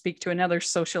 to speak to another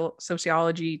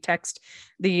sociology text,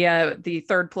 the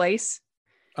third place,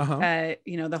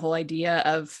 you know, the whole idea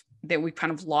of that we've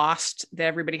kind of lost, that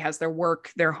everybody has their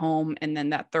work, their home, and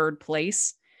then that third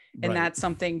place. And that's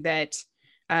something that,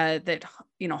 that,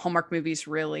 you know, Hallmark movies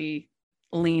really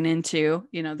lean into,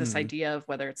 you know, this idea of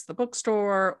whether it's the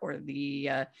bookstore or the you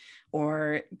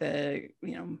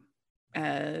know,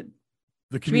 the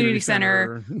community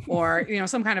center or, you know,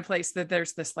 some kind of place, that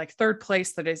there's this like third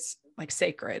place that is like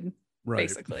sacred,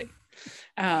 basically.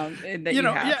 That you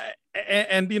know,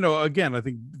 and you know, again, I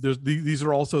think these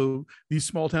are also, these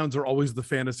small towns are always the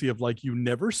fantasy of like, you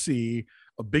never see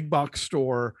a big box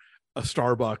store, a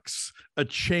Starbucks, a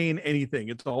chain, anything.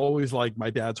 It's always like my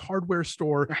dad's hardware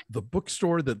store, the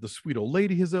bookstore that the sweet old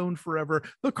lady has owned forever,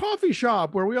 the coffee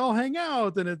shop where we all hang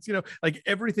out. And it's, you know, like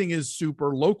everything is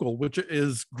super local, which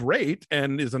is great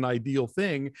and is an ideal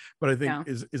thing. But I think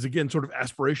is again, sort of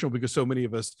aspirational, because so many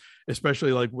of us,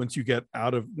 especially like once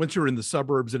you're in the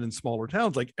suburbs and in smaller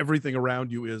towns, like everything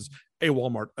around you is a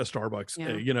Walmart, a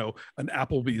Starbucks, you know, an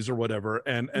Applebee's or whatever.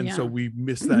 And so we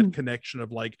miss that connection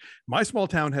of like, my small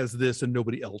town has this and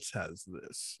nobody else has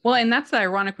this. Well, and that's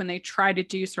ironic when they try to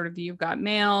do sort of the You've Got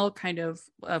Mail kind of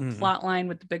plot line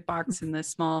with the big box and the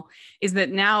small, is that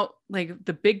now like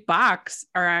the big box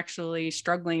are actually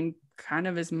struggling kind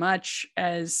of as much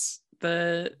as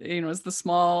it's the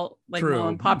small like True. mom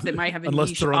and pop that might have a Unless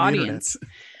niche they're on the audience.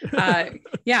 That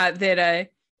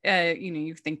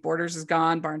you think Borders is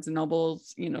gone, Barnes and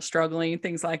Noble's, struggling,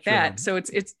 things like that. So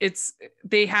it's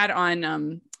they had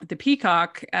on the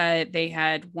Peacock, they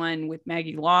had one with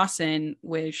Maggie Lawson,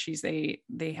 where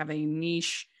they have a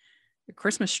niche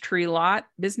Christmas tree lot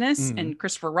business, and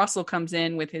Christopher Russell comes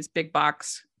in with his big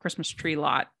box Christmas tree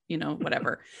lot,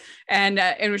 whatever. And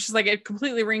it was just like, it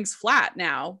completely rings flat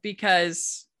now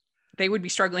because they would be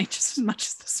struggling just as much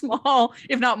as the small,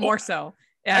 if not more so.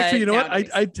 Actually, you know nowadays.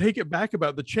 what? I take it back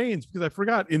about the chains, because I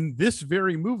forgot in this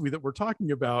very movie that we're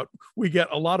talking about, we get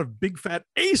a lot of big fat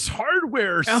Ace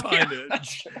Hardware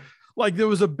signage. Like there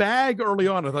was a bag early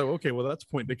on. I thought, okay, well, that's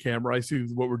pointing to camera. I see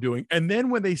what we're doing. And then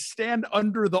when they stand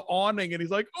under the awning and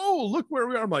he's like, oh, look where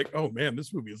we are. I'm like, oh man,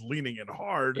 this movie is leaning in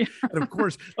hard. Yeah. And of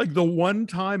course, like the one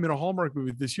time in a Hallmark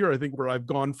movie this year, I think, where I've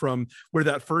gone from where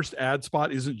that first ad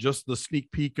spot isn't just the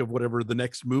sneak peek of whatever the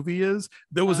next movie is.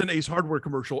 There was an Ace Hardware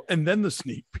commercial and then the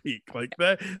sneak peek. Like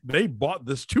that, they bought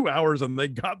this 2 hours and they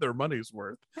got their money's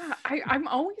worth. Yeah, I'm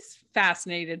always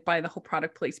fascinated by the whole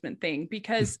product placement thing,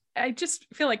 because I just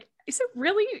feel like, does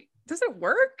it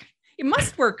work? It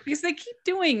must work because they keep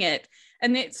doing it.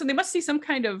 And so they must see some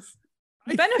kind of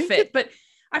benefit. But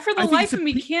for the life of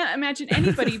me, can't imagine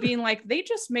anybody being like, they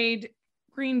just made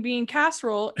green bean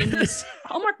casserole in this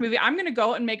Hallmark movie. I'm going to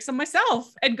go and make some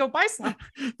myself and go buy some.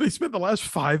 They spent the last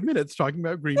 5 minutes talking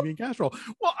about green bean casserole.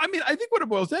 Well, I mean, I think what it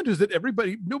boils down to is that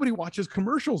nobody watches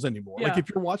commercials anymore. Yeah. Like if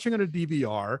you're watching on a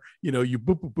DVR, you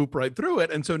boop, boop, boop right through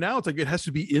it. And so now it's like, it has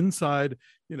to be inside,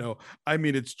 I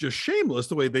mean, it's just shameless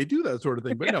the way they do that sort of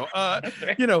thing. But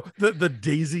the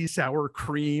Daisy sour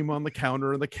cream on the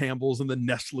counter and the Campbell's and the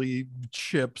Nestle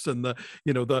chips and the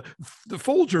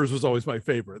Folgers was always my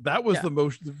favorite. That was the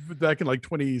most back in like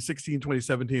 2016,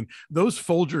 2017. Those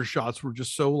Folger shots were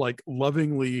just so like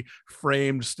lovingly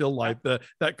framed, still life.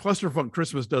 That Clusterfunk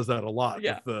Christmas does that a lot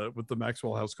with the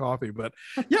Maxwell House coffee. But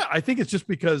yeah, I think it's just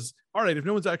because, all right, if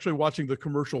no one's actually watching the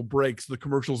commercial breaks, the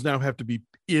commercials now have to be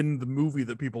in the movie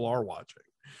that people are watching.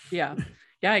 Yeah,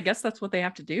 I guess that's what they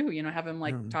have to do. Have them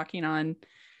like talking on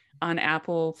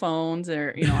Apple phones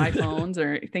or iPhones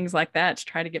or things like that to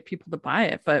try to get people to buy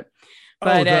it. But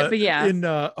yeah, in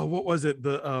what was it,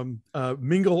 the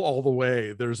Mingle All the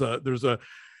Way, there's a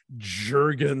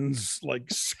Jergens like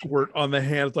squirt on the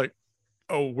hand. It's like,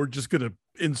 oh, we're just gonna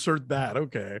insert that.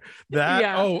 Okay,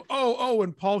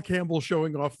 and Paul Campbell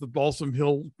showing off the Balsam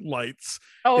Hill lights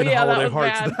in Holiday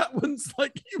Hearts. Bad. That one's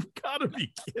like, you've got to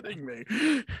be kidding me.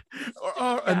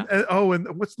 And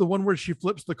what's the one where she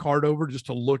flips the card over just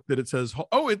to look that it says,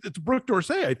 it's Brooke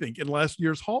Dorsey, I think, in last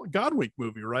year's Godwink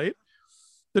movie, right?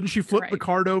 Didn't she flip the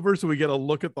card over so we get a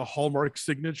look at the Hallmark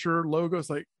signature logo? It's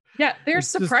like, there's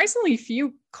surprisingly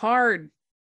few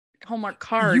Hallmark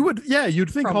cards.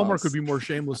 You'd think promos. Hallmark would be more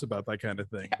shameless about that kind of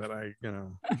thing, but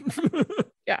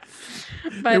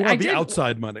but they want the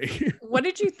outside money. What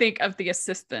did you think of the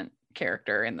assistant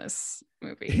character in this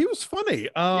movie? He was funny.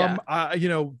 I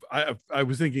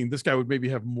was thinking this guy would maybe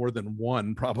have more than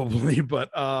one probably, but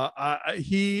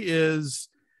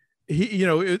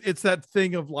it's that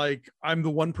thing of like, I'm the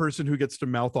one person who gets to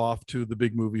mouth off to the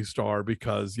big movie star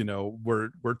because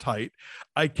we're tight.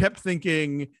 I kept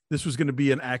thinking this was going to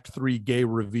be an Act 3 gay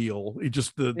reveal. It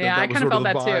just that was sort of the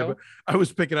vibe too. I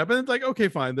was picking up, and it's like, okay,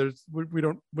 fine. We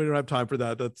don't have time for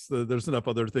that. There's enough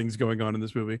other things going on in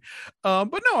this movie.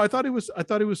 But no, I thought it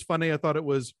was funny. I thought it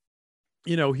was,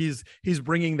 he's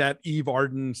bringing that Eve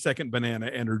Arden second banana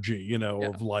energy,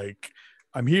 of like,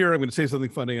 I'm here, I'm going to say something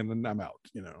funny, and then I'm out,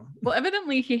 Well,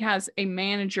 evidently he has a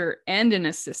manager and an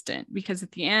assistant, because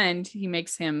at the end he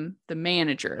makes him the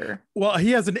manager. Well,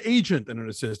 he has an agent and an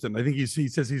assistant. I think he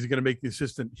says he's going to make the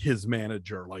assistant his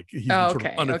manager. Like he's sort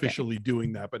of unofficially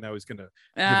doing that, but now he's going to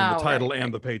give him the title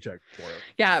and the paycheck for it.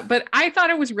 Yeah, but I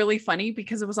thought it was really funny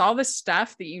because it was all this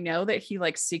stuff that that he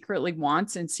like secretly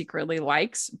wants and secretly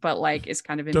likes, but like is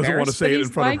kind of embarrassed. Doesn't want to say it in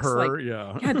front of her. Like,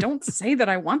 yeah, don't say that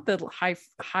I want the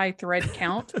high thread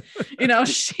count,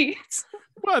 sheets.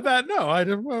 Well, I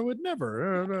would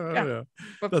never.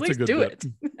 But that's please do it.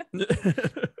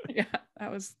 Yeah,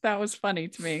 that was funny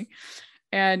to me.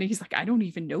 And he's like, I don't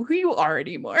even know who you are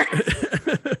anymore.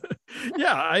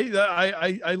 Yeah,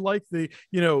 I like the,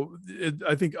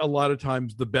 I think a lot of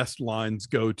times the best lines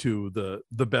go to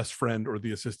the best friend or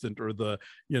the assistant or the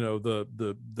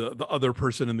other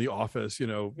person in the office,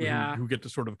 who get to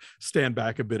sort of stand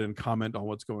back a bit and comment on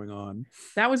what's going on.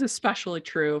 That was especially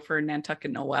true for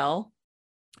Nantucket Noel,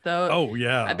 though. Oh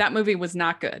yeah, that movie was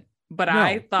not good, but no.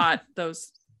 I thought the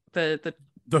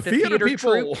theater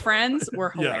people troupe friends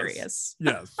were hilarious.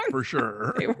 Yes, for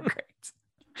sure. They were great.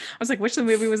 was like, wish the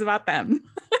movie was about them.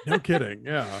 No kidding.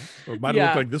 Yeah. Or it might Yeah.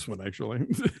 look like this one, actually.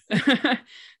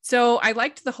 So I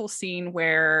liked the whole scene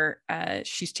where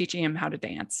she's teaching him how to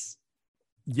dance.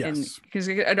 Yes. And because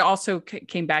it also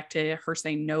came back to her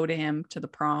saying no to him to the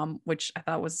prom, which I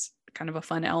thought was kind of a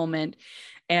fun element.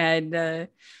 And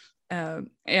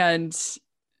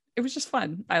it was just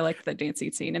fun. I liked that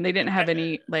dancing scene, and they didn't have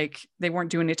any, like, they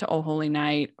weren't doing it to Oh Holy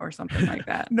Night or something like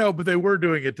that. No, but they were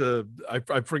doing it to,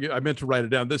 I forget, I meant to write it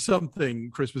down. There's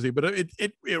something Christmassy, but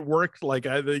it worked. Like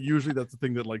usually that's the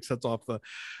thing that like sets off the,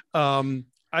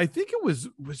 I think it was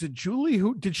it Julie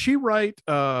who, did she write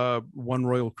One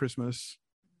Royal Christmas?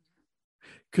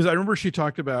 Because I remember she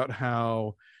talked about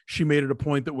how she made it a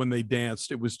point that when they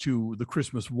danced, it was to the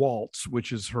Christmas Waltz,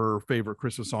 which is her favorite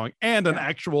Christmas song, and an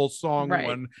actual song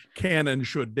one can and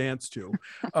should dance to.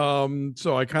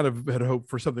 So I kind of had hoped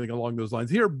for something along those lines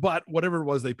here, but whatever it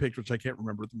was they picked, which I can't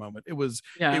remember at the moment, it was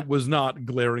not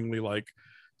glaringly like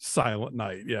Silent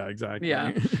Night. Yeah, exactly.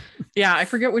 Yeah, I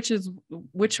forget which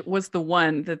was the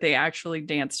one that they actually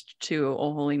danced to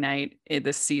Oh Holy Night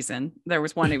this season. There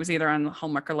was one, it was either on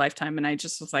Hallmark or Lifetime, and I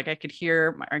just was like, I could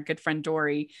hear our good friend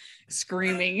Dory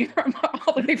screaming from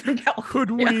all the way from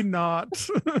California. Could we not?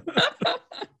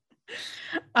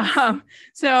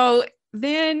 So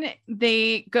then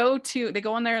they go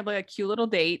on their like cute little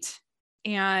date,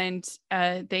 and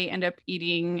they end up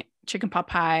eating chicken pot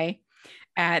pie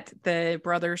at the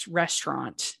brother's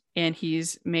restaurant, and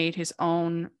he's made his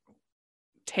own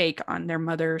take on their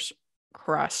mother's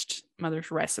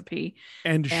recipe.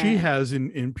 And she has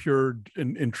in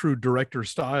true director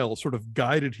style sort of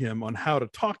guided him on how to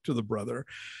talk to the brother,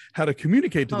 how to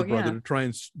communicate to the brother, to try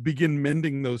and begin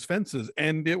mending those fences.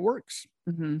 And it works.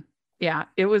 Mm-hmm. Yeah,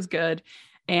 it was good.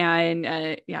 And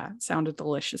it sounded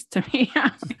delicious to me.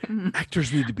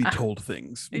 Actors need to be told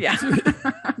things. Yeah.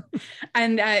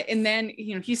 And then,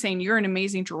 he's saying, you're an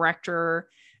amazing director.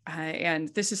 And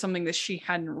this is something that she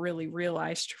hadn't really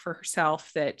realized for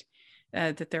herself, that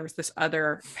there was this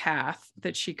other path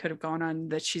that she could have gone on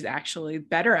that she's actually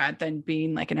better at than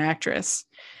being like an actress.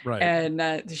 Right. And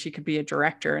that she could be a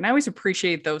director. And I always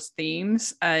appreciate those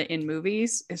themes in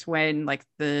movies, is when like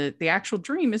the actual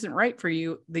dream isn't right for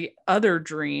you. The other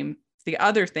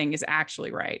thing is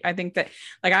actually right. I think that,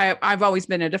 like, I've always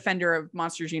been a defender of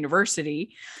Monsters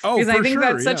University, because I think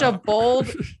that's such a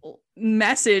bold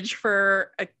message for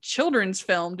a children's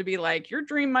film, to be like, your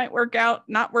dream might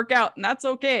not work out, and that's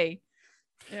okay.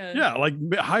 Yeah, like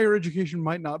higher education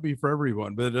might not be for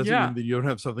everyone, but it doesn't mean that you don't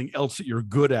have something else that you're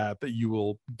good at that you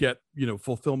will get,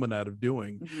 fulfillment out of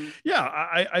doing. Mm-hmm. Yeah,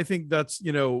 I think that's,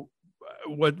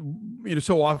 what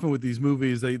so often with these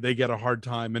movies, they get a hard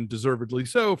time, and deservedly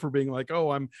so, for being like,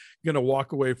 oh, I'm gonna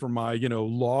walk away from my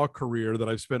law career that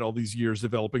I've spent all these years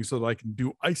developing so that I can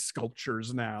do ice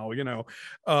sculptures now.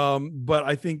 But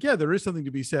I think there is something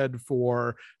to be said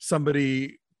for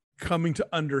somebody coming to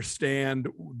understand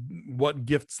what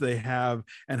gifts they have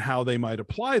and how they might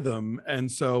apply them.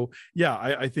 And so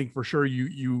I think for sure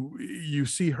you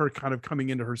see her kind of coming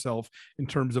into herself in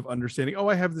terms of understanding, oh,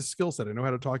 I have this skill set, I know how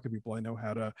to talk to people, I know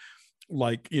how to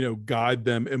guide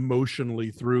them emotionally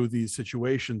through these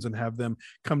situations and have them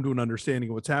come to an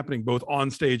understanding of what's happening both on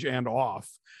stage and off.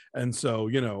 And so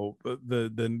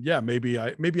maybe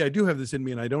I do have this in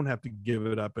me, and I don't have to give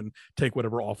it up and take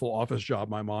whatever awful office job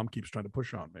my mom keeps trying to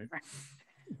push on me. Right.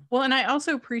 Well, and I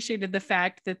also appreciated the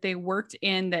fact that they worked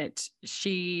in that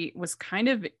she was kind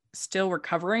of still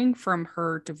recovering from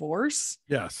her divorce.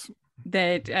 Yes.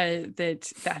 That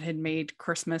had made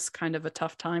Christmas kind of a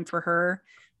tough time for her,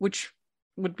 which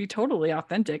would be totally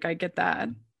authentic. I get that.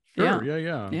 Sure.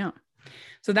 Yeah.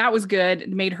 So that was good. It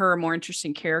made her a more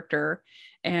interesting character.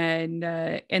 And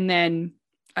then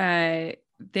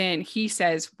he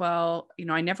says, well,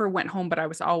 I never went home, but I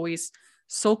was always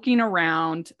sulking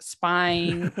around,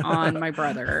 spying on my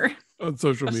brother on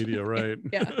social media. Right.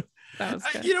 Yeah. That was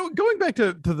good. Going back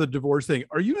to the divorce thing,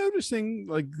 are you noticing,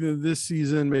 like, this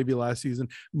season, maybe last season,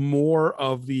 more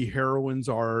of the heroines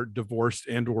are divorced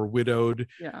and or widowed?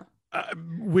 Yeah.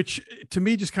 Which to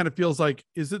me just kind of feels like,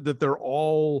 is it that they're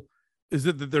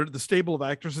the stable of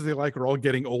actresses they like are all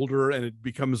getting older, and it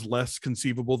becomes less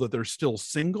conceivable that they're still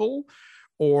single?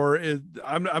 Or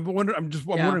I'm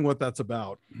wondering what that's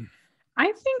about.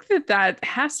 I think that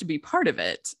has to be part of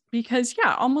it, because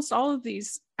almost all of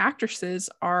these actresses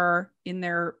are in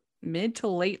their mid to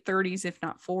late 30s, if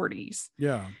not 40s.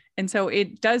 Yeah. And so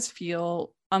it does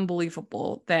feel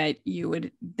unbelievable that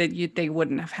they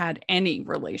wouldn't have had any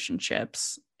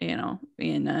relationships, in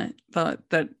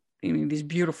the these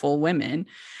beautiful women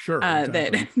Sure,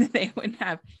 exactly. that they would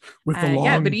have with the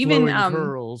long but even flowing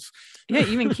curls.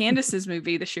 Even Candace's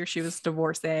movie this year, she was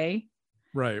divorcee.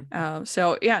 Right.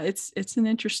 So yeah, it's an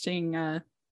interesting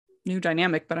new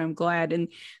dynamic, but I'm glad. And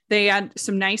they had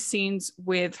some nice scenes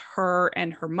with her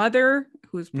and her mother,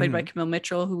 who's played by Camille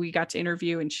Mitchell, who we got to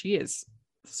interview, and she is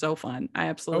so fun. I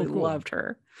absolutely loved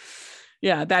her.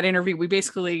 Yeah, that interview, we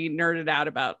basically nerded out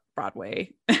about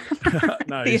Broadway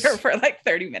theater for like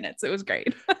 30 minutes. It was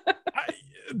great.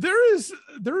 There is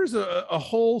a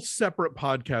whole separate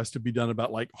podcast to be done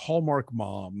about like Hallmark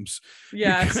moms.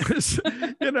 Yes. Because,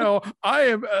 I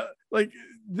am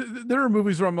there are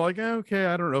movies where I'm like, okay,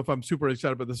 I don't know if I'm super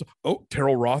excited about this. Oh,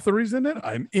 Terrell Rothery's in it.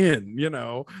 I'm in,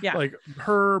 like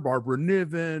her, Barbara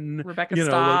Niven, Rebecca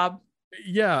Staub.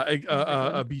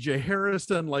 BJ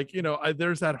Harrison,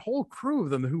 there's that whole crew of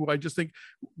them who I just think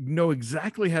know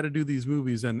exactly how to do these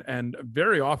movies, and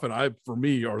very often for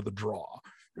me are the draw.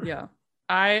 Yeah,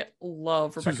 I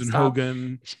love Rebecca Susan Staub.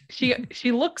 Hogan.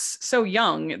 She looks so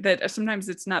young that sometimes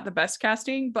it's not the best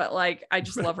casting, but like I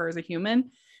just love her as a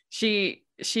human. She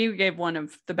gave one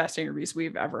of the best interviews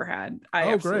we've ever had.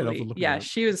 Great. Yeah,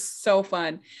 she was so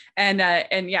fun.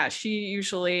 And yeah, she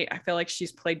usually, I feel like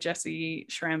she's played Jesse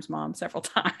Schramm's mom several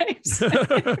times in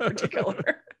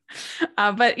particular.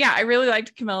 But yeah, I really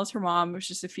liked Camille as her mom. It was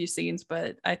just a few scenes,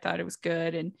 but I thought it was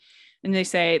good. And they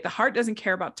say the heart doesn't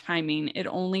care about timing. It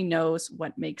only knows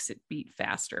what makes it beat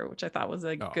faster, which I thought was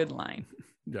a good line.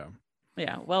 Yeah.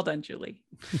 Yeah. Well done, Julie,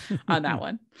 on that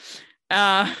one.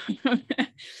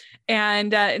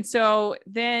 And so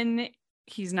then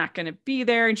he's not going to be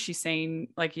there, and she's saying,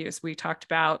 like, yes, we talked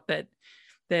about that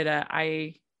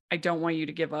I don't want you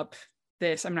to give up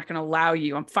this. I'm not going to allow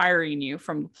you. I'm firing you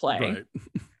from the play. Right.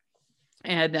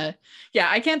 And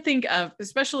I can't think of,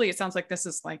 especially it sounds like this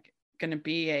is like going to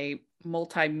be a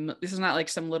this is not like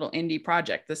some little indie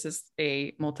project. This is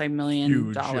a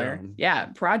multi-million-dollar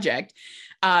project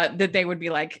that they would be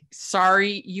like,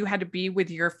 sorry, you had to be with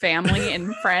your family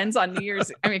and friends on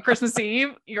Christmas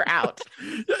Eve, you're out.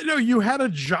 No, you had a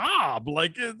job.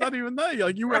 Like, it's not even that.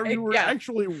 Like you were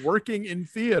actually working in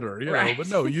theater, but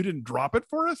no, you didn't drop it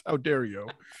for us. How dare you?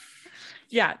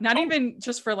 Yeah, not even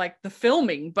just for like the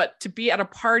filming, but to be at a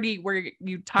party where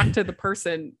you talk to the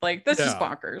person, like that's just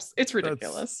bonkers. It's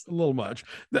ridiculous. That's a little much.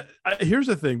 Here's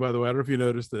the thing, by the way, I don't know if you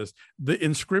noticed this. The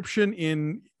inscription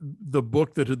in the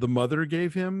book that the mother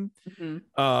gave him, and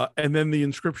then the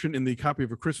inscription in the copy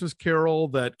of A Christmas Carol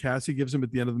that Cassie gives him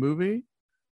at the end of the movie,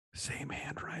 same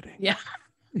handwriting. Yeah,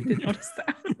 I didn't notice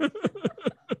that.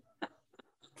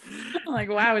 I'm like,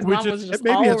 wow, his mom was just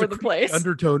all over the place.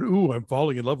 Undertone, ooh, I'm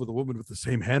falling in love with a woman with the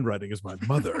same handwriting as my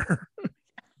mother.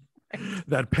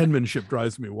 That penmanship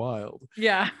drives me wild.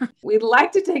 Yeah. We'd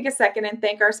like to take a second and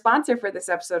thank our sponsor for this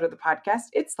episode of the podcast.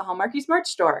 It's the Hallmarkies merch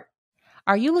store.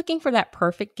 Are you looking for that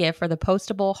perfect gift for the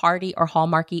postable, Hardy, or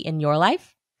Hallmarky in your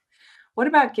life? What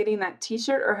about getting that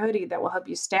t-shirt or hoodie that will help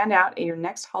you stand out at your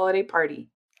next holiday party?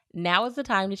 Now is the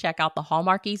time to check out the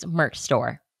Hallmarkies merch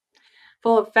store.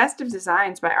 Full of festive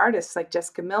designs by artists like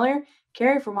Jessica Miller,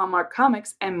 Carrie from Hallmark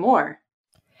Comics, and more.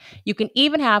 You can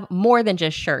even have more than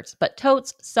just shirts, but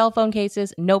totes, cell phone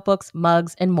cases, notebooks,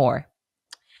 mugs, and more.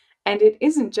 And it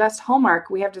isn't just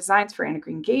Hallmark. We have designs for Anna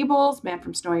Green Gables, Man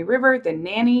from Snowy River, The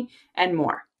Nanny, and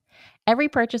more. Every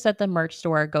purchase at the merch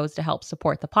store goes to help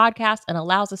support the podcast and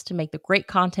allows us to make the great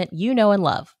content you know and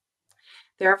love.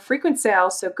 There are frequent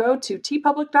sales, so go to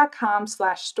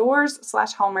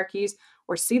tpublic.com/stores/Hallmarkies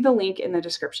or see the link in the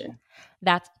description.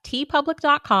 That's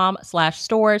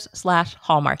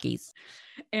tpublic.com/stores/Hallmarkies.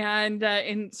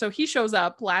 And so he shows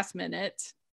up last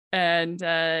minute and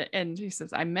he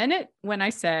says, I meant it when I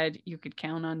said you could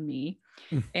count on me.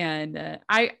 And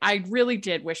I really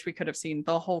did wish we could have seen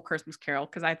the whole Christmas Carol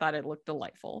because I thought it looked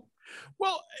delightful.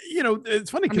 Well,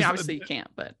 it's funny because obviously you can't,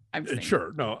 but I'm saying.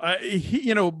 Sure. No,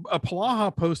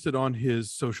 Palaha posted on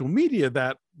his social media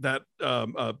that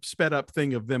sped up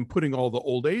thing of them putting all the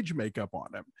old age makeup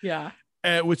on him. Yeah.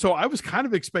 So I was kind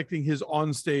of expecting his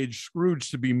onstage Scrooge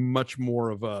to be much more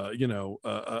of a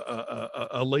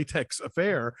latex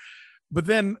affair, but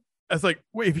then I was like,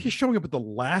 wait, if he's showing up at the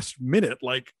last minute,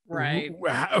 like, right?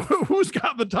 Who's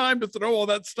got the time to throw all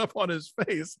that stuff on his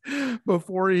face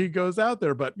before he goes out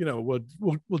there? But we'll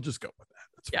just go with that.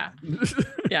 That's fine.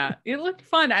 Yeah, it looked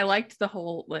fun. I liked the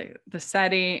whole the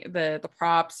setting, the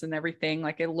props, and everything.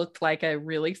 Like it looked like a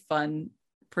really fun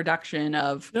production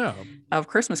of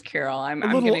Christmas Carol.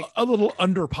 A little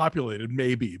underpopulated,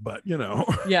 maybe, but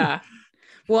Yeah.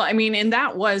 Well, I mean, and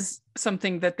that was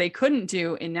something that they couldn't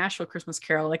do in Nashville Christmas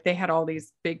Carol. Like they had all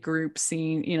these big group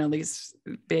scene, these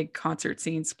big concert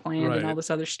scenes planned and all this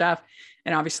other stuff.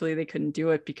 And obviously they couldn't do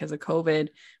it because of COVID.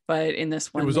 But in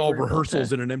this one, it was all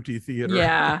rehearsals in an empty theater.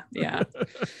 Yeah. Yeah.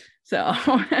 So,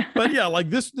 but yeah, like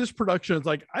this production is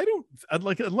like, I'd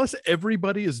like, unless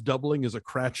everybody is doubling as a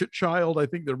Cratchit child, I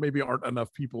think there maybe aren't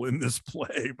enough people in this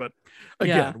play, but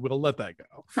again, we'll let that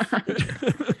go.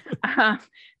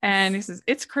 And he says,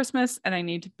 it's Christmas and I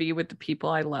need to be with the people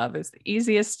I love. It's the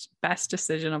easiest, best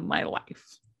decision of my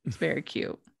life. It's very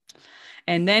cute.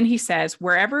 And then he says,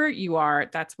 wherever you are,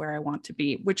 that's where I want to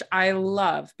be, which I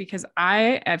love because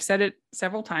I've said it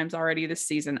several times already this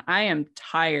season. I am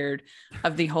tired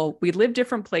of the whole, we live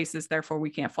different places, therefore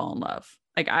we can't fall in love.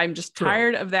 Like, I'm just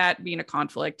tired of that being a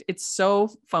conflict. It's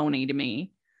so phony to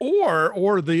me.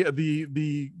 Or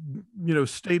the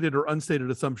stated or unstated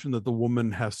assumption that the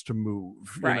woman has to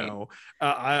move.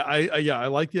 I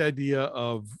like the idea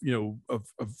of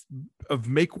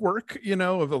make work,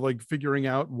 of like figuring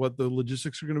out what the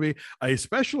logistics are going to be. I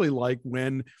especially like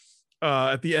when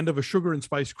at the end of A Sugar and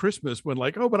Spice Christmas, when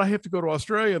like, oh, but I have to go to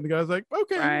Australia, and the guy's like,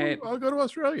 okay, I'll go to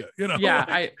Australia. Why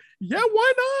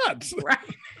not? Right.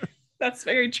 That's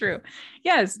very true.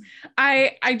 Yes.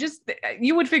 I just,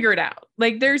 you would figure it out.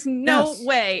 Like, there's no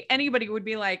way anybody would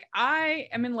be like, I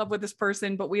am in love with this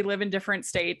person, but we live in different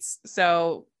states.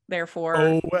 So therefore,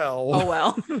 oh,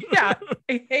 well. Yeah.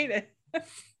 I hate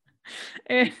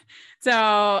it.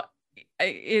 So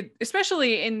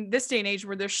especially in this day and age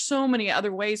where there's so many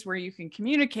other ways where you can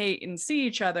communicate and see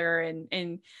each other.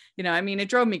 And I mean, it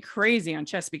drove me crazy on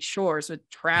Chesapeake Shores with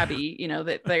Traby,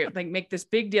 that they like make this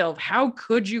big deal of how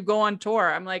could you go on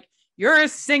tour? I'm like, you're a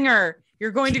singer. You're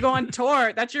going to go on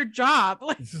tour. That's your job.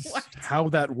 Like, how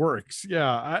that works.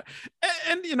 Yeah.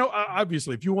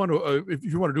 Obviously if you want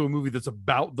to do a movie that's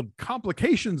about the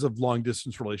complications of long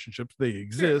distance relationships, they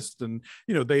exist and,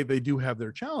 they do have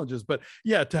their challenges, but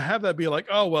yeah, to have that be like,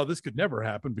 oh, well, this could never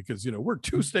happen because, we're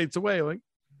 2 states away. Like,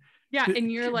 yeah.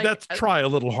 And you're like, let's try a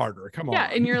little harder. Come on.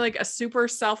 Yeah. And you're like a super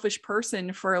selfish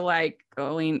person for like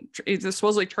going,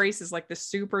 supposedly Trace is like the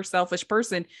super selfish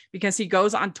person because he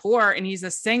goes on tour and he's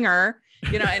a singer,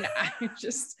 and I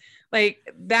just like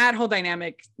that whole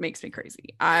dynamic makes me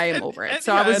crazy. I am over it.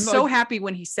 So I was so happy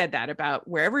when he said that about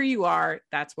wherever you are,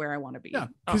 that's where I want to be. Yeah.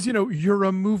 Because, you're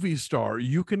a movie star.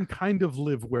 You can kind of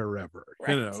live wherever,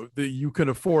 right. You can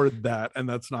afford that. And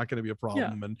that's not going to be a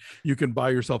problem. Yeah. And you can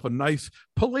buy yourself a nice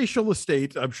palatial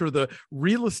estate. I'm sure the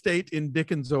real estate in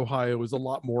Dickens, Ohio is a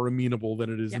lot more amenable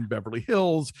than it is in Beverly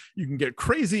Hills. You can get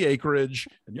crazy acreage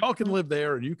and y'all can live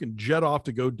there and you can jet off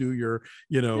to go do your,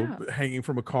 hanging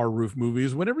from a car roof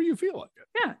movies whenever you feel like it.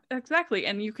 Yeah, exactly.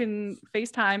 And you can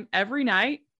FaceTime every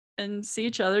night and see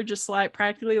each other just like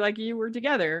practically like you were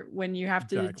together when you have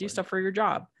to do stuff for your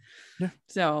job. Yeah.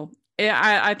 So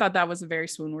I thought that was a very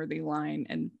swoon-worthy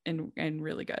line and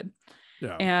really good.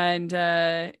 Yeah.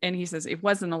 And he says, it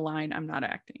wasn't a line, I'm not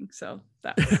acting. So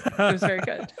that was very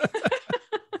good.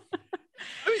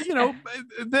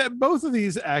 Both of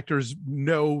these actors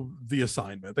know the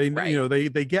assignment. They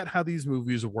they get how these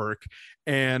movies work,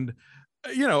 and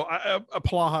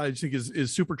Palaha, I think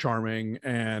is super charming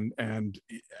and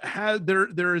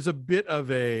there is a bit of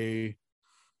a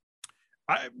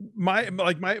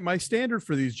my standard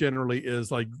for these generally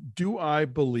is like, do I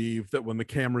believe that when the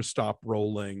cameras stop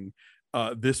rolling,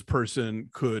 this person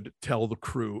could tell the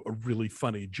crew a really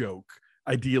funny joke,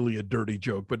 ideally a dirty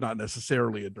joke, but not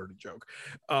necessarily a dirty joke,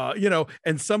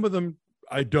 and some of them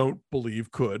I don't believe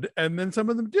could, and then some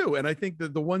of them do. And I think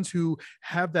that the ones who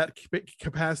have that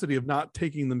capacity of not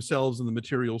taking themselves and the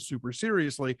material super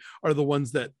seriously are the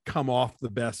ones that come off the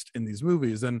best in these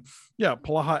movies. And yeah,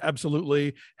 Palaha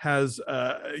absolutely has,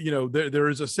 there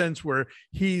is a sense where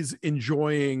he's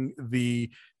enjoying the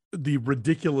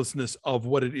ridiculousness of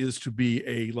what it is to be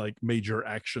a like major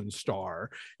action star,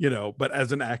 but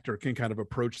as an actor can kind of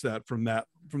approach that from that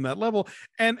level.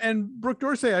 And Brooke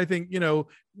Dorsey, I think,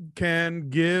 can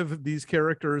give these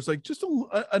characters like just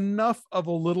enough of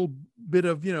a little bit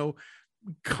of,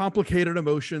 complicated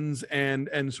emotions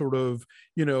and sort of,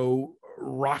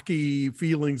 rocky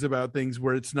feelings about things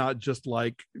where it's not just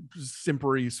like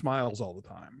simpery smiles all the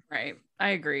time. Right.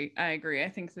 I agree. I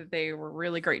think that they were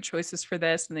really great choices for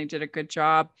this and they did a good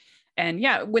job. And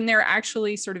yeah, when they're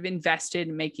actually sort of invested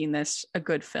in making this a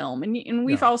good film, and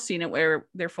we've all seen it where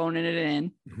they're phoning it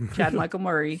in, Chad Michael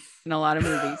Murray in a lot of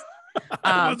movies.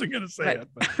 I wasn't going to say it,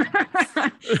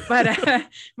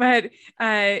 but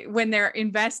when they're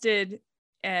invested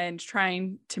and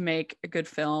trying to make a good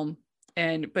film,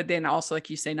 but then also, like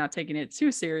you say, not taking it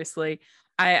too seriously,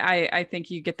 I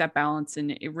think you get that balance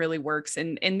and it really works,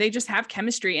 and they just have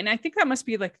chemistry. And I think that must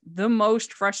be like the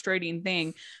most frustrating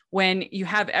thing, when you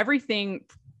have everything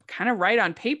kind of right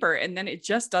on paper and then it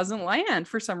just doesn't land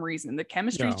for some reason. The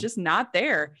chemistry is just not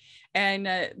there. And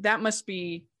that must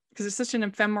be, because it's such an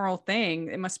ephemeral thing,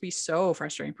 it must be so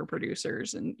frustrating for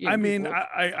producers. And I mean,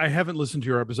 I haven't listened to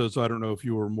your episode, so I don't know if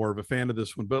you were more of a fan of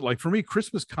this one, but like for me,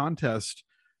 Christmas Contest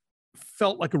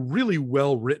felt like a really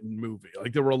well-written movie.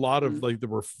 Like there were a lot of like, there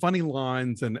were funny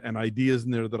lines and ideas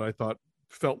in there that I thought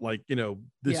felt like, you know,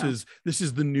 this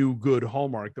is the new good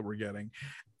Hallmark that we're getting.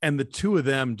 And the two of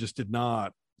them just did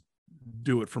not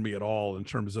do it for me at all in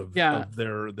terms of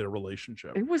their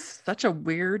relationship. It was such a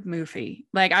weird movie.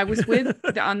 Like I was with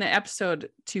on the episode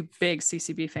 2 big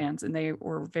CCB fans, and they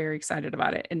were very excited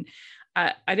about it. And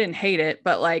I didn't hate it,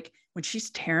 but like when she's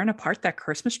tearing apart that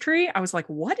Christmas tree, I was like,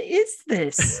 what is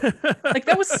this? Like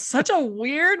that was such a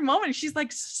weird moment. She's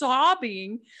like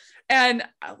sobbing, and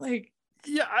like,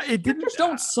 it didn't.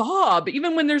 Don't sob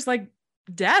even when there's like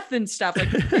death and stuff.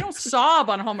 Like they don't sob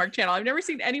on Hallmark Channel. I've never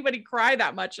seen anybody cry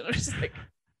that much, and I was just like,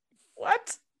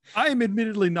 what? I am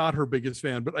admittedly not her biggest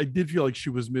fan, but I did feel like she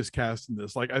was miscast in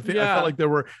this. Like I felt like there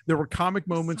were comic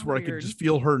moments where I could just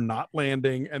feel her not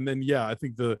landing, and then I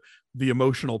think the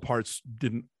emotional parts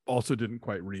didn't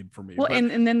quite read for me. Well,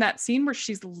 and then that scene where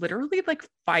she's literally like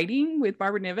fighting with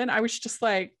Barbara Niven, I was just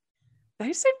like,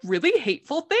 they say really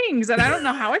hateful things, and I don't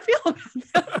know how I feel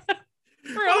about that.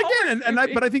 Well, again,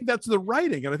 but I think that's the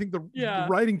writing, and I think the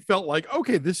writing felt like,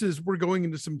 okay, we're going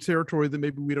into some territory that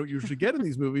maybe we don't usually get in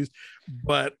these movies,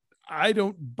 but I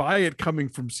don't buy it coming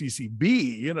from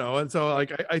CCB, you know. And so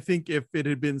like I think if it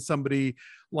had been somebody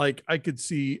like, I could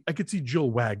see Jill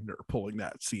Wagner pulling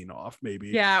that scene off, maybe.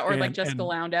 Yeah, or like Jessica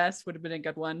Lowndes would have been a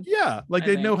good one. Yeah, like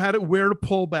they know where to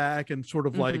pull back and sort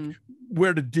of like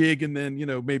where to dig, and then, you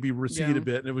know, maybe recede a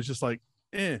bit. And it was just like,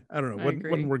 I don't know,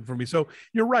 wasn't working for me. So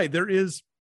you're right, there is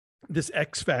this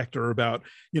X factor about,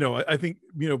 you know, I think,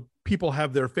 you know, people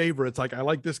have their favorites, like I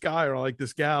like this guy or I like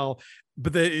this gal,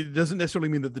 but it doesn't necessarily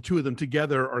mean that the two of them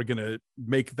together are going to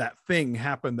make that thing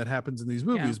happen that happens in these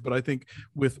movies. But I think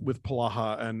with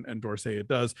Palaha and Dorsey, it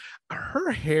does.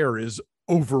 Her hair is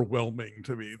overwhelming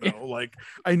to me, though. Like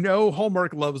I know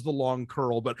Hallmark loves the long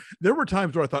curl, but there were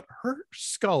times where I thought her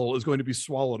skull is going to be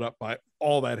swallowed up by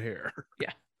all that hair.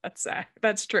 Yeah.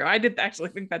 That's true. I did actually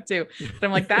think that too. But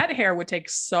I'm like, that hair would take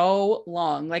so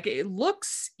long. Like it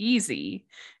looks easy.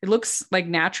 It looks like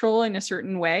natural in a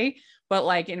certain way, but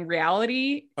like in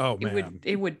reality,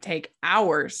 it would take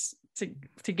hours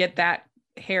to get that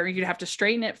hair. You'd have to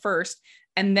straighten it first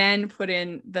and then put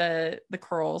in the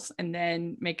curls and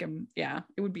then make them. Yeah,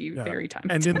 it would be very time.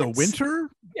 And in the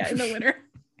winter? Yeah, in the winter.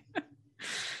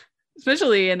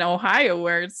 Especially in Ohio,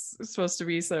 where it's supposed to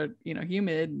be so, you know,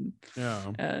 humid.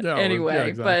 Anyway,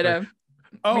 exactly.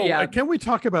 But can we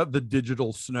talk about the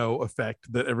digital snow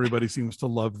effect that everybody seems to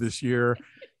love this year?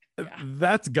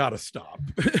 That's got to stop.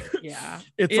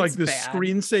 It's like this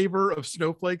screensaver of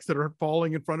snowflakes that are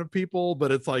falling in front of people,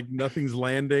 but it's like nothing's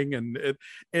landing, and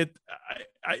it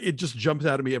just jumps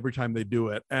out at me every time they do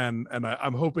it. And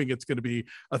I'm hoping it's going to be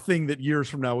a thing that years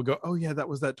from now we'll go, oh yeah, that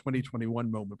was that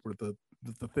 2021 moment where the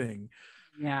thing.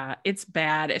 Yeah, it's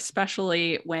bad,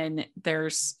 especially when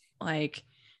there's like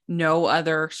no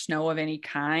other snow of any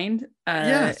kind.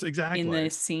 Yes, exactly. In the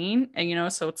scene, and you know,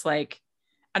 so it's like,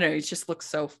 I don't know, it just looks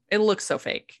so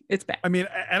fake. It's bad. I mean,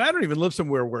 and I don't even live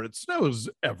somewhere where it snows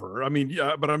ever. I mean,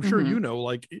 but I'm sure you know,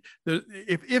 like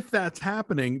if that's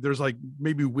happening, there's like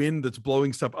maybe wind that's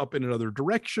blowing stuff up in another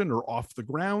direction or off the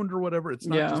ground or whatever. It's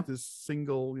not just this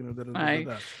single, you know,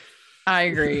 that. I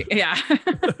agree. Yeah.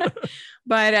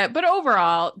 But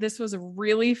overall, this was a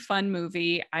really fun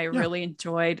movie. I really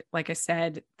enjoyed, like I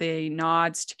said, the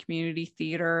nods to community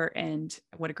theater and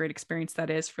what a great experience that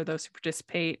is for those who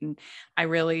participate. And I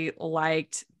really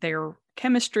liked their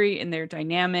chemistry and their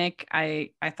dynamic. I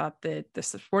thought that the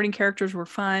supporting characters were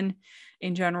fun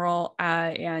in general.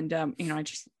 And you know,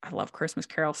 I love Christmas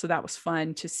Carol. So that was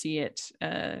fun to see it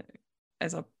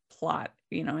as a plot,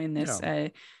 you know, in this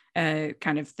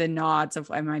kind of the nods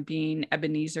of, am I being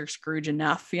Ebenezer Scrooge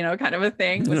enough, you know, kind of a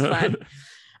thing was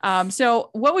fun. So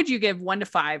what would you give 1 to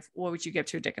 5? What would you give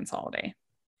to A Dickens Holiday?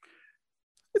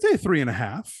 I'd say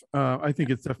 3.5. I think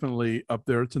it's definitely up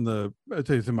there. I'd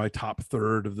say it's in my top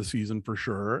third of the season for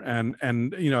sure.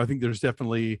 And you know, I think there's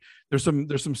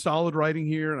some solid writing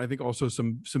here, and I think also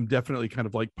some definitely kind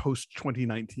of like post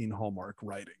 2019 Hallmark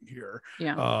writing here.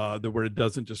 Where it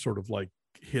doesn't just sort of like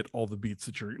hit all the beats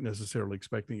that you're necessarily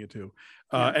expecting it to.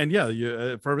 And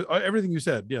yeah, for everything you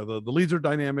said, yeah, the leads are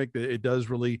dynamic. It does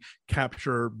really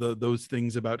capture those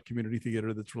things about community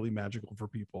theater that's really magical for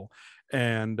people.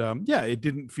 And yeah, it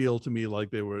didn't feel to me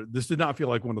like this did not feel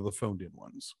like one of the phoned in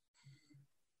ones.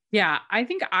 Yeah, I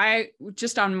think I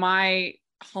just on my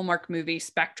Hallmark movie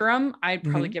spectrum, I'd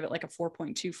probably give it like a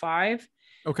 4.25.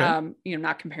 Okay.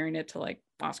 Not comparing it to like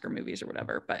Oscar movies or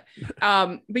whatever, but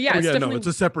yeah, it's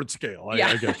a separate scale. I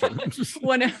get you.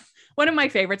 one of my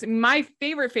favorites. My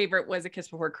favorite was A Kiss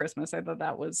Before Christmas. I thought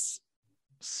that was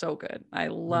so good. I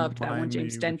loved that one.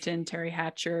 James Denton, Terry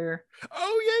Hatcher.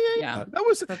 Oh yeah. That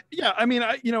was I mean,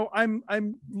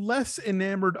 I'm less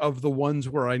enamored of the ones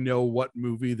where I know what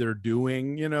movie they're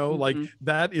doing. Like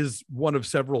that is one of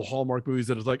several Hallmark movies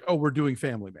that is like, oh, we're doing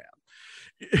Family Man.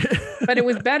 But it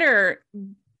was better,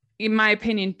 in my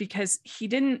opinion, because he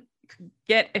didn't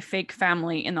get a fake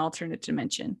family in the alternate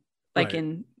dimension, like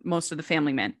in most of the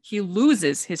Family Man. He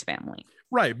loses his family.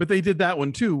 Right, but they did that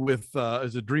one too with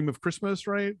is it Dream of Christmas,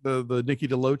 right? The Nikki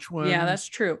DeLoach one. Yeah, that's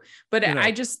true. But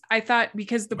I thought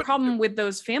because the problem with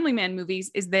those Family Man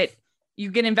movies is that you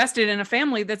get invested in a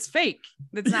family that's fake.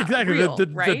 That's not real,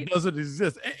 right? That doesn't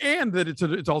exist, and that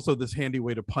it's also this handy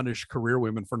way to punish career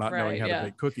women for not knowing how to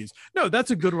bake cookies. No,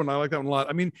 that's a good one. I like that one a lot.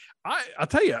 I mean, I'll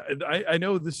tell you, I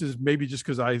know this is maybe just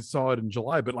because I saw it in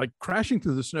July, but like Crashing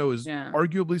Through the Snow is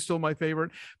arguably still my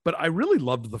favorite. But I really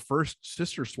loved the first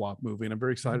Sister Swap movie, and I'm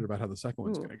very excited about how the second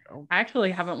one's going to go. I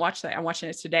actually haven't watched that. I'm watching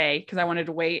it today because I wanted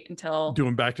to wait until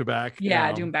doing back to back.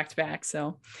 Yeah, doing back to back.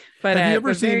 So, but have you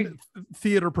ever seen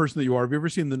theater person that you are? Have you ever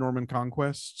seen The Norman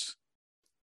Conquests?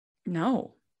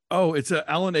 No. Oh, it's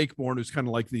Alan Ayckbourn, who's kind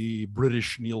of like the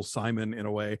British Neil Simon in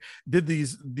a way, did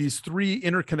these three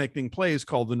interconnecting plays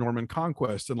called The Norman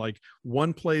Conquest. And like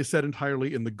one play is set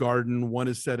entirely in the garden, one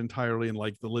is set entirely in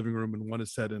like the living room, and one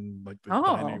is set in like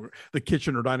the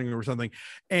kitchen or dining room or something.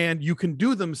 And you can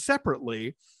do them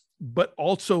separately, but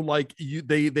also like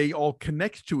they all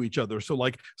connect to each other. So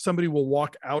like somebody will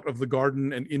walk out of the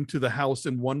garden and into the house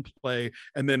in one play,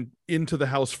 and then into the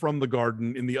house from the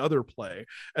garden in the other play.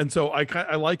 And so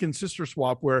I like in Sister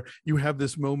Swap where you have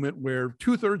this moment where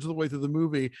 2/3 of the way through the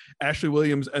movie, Ashley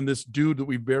Williams and this dude that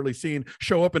we've barely seen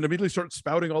show up and immediately start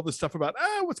spouting all this stuff about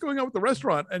what's going on with the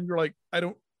restaurant, and you're like,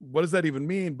 what does that even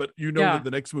mean? But that the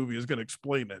next movie is going to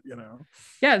explain it,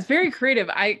 Yeah, it's very creative.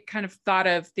 I kind of thought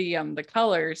of the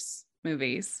Colors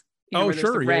movies. Where there's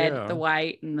the red, the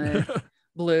white, and the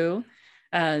blue.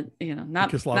 Not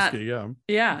Kieslowski,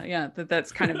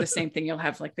 that's kind of the same thing. You'll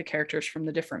have like the characters from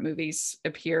the different movies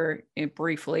appear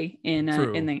briefly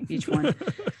in each one.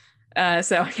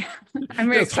 So yeah, I'm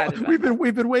very excited.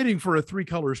 We've been waiting for a 3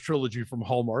 Colors trilogy from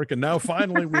Hallmark, and now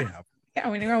finally we have. Yeah,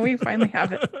 we finally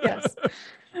have it. Yes.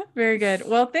 Very good.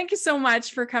 Well, thank you so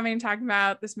much for coming and talking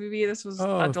about this movie. This was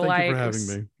a delight. Thank you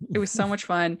for having me. It was so much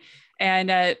fun.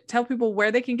 And tell people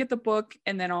where they can get the book,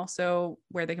 and then also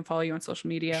where they can follow you on social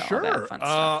media. Sure. All that fun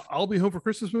stuff. I'll Be Home for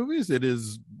Christmas Movies. It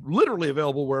is literally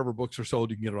available wherever books are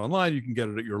sold. You can get it online. You can get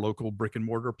it at your local brick and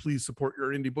mortar. Please support your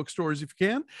indie bookstores if you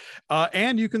can.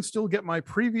 And you can still get my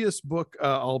previous book.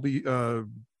 I'll be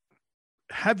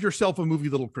Have Yourself a Movie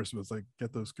Little Christmas. I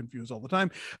get those confused all the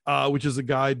time, which is a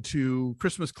guide to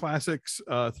Christmas classics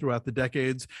throughout the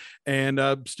decades, and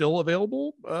still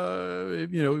available.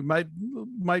 You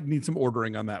might need some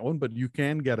ordering on that one, but you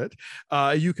can get it.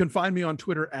 You can find me on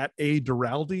Twitter at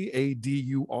 @Duralde,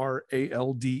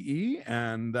 ADURALDE,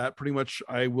 and that pretty much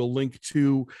I will link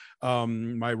to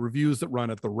my reviews that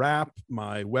run at The Wrap,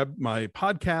 my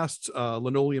podcasts,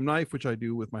 Linoleum Knife, which I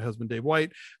do with my husband Dave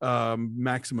White,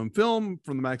 Maximum Film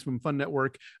from the Maximum Fun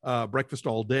Network, Breakfast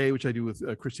All Day, which I do with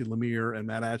Christy Lemire and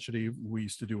Matt Atchity. We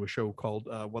used to do a show called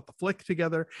What the Flick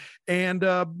together. And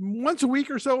once a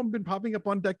week or so, I've been popping up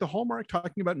on Deck the Hallmark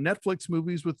talking about Netflix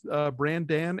movies with Brand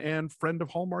Dan and friend of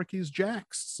Hallmarkies,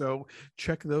 Jax. So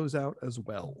check those out as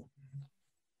well.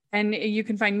 And you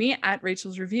can find me at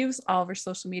Rachel's Reviews, all over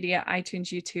social media, iTunes,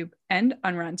 YouTube, and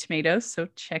on Rotten Tomatoes. So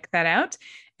check that out.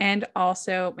 And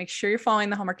also make sure you're following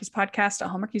the Hallmarkies podcast, a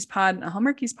Hallmarkies pod, and a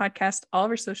Hallmarkies podcast, all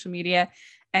over social media.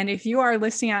 And if you are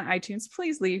listening on iTunes,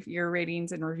 please leave your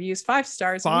ratings and reviews 5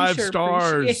 stars. 5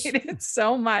 stars. Appreciate it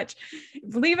so much.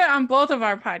 Leave it on both of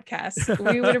our podcasts.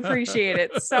 We would appreciate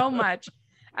it so much.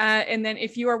 And then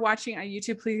if you are watching on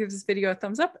YouTube, please give this video a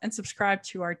thumbs up and subscribe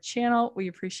to our channel. We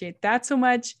appreciate that so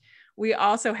much. We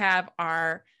also have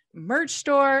our merch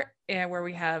store where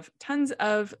we have tons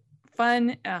of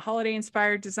fun holiday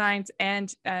inspired designs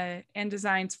and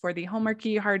designs for the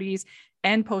Hallmarky, Hardee's,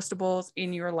 and Postables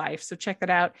in your life. So check that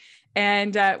out.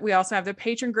 And we also have the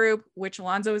patron group, which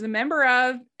Alonzo is a member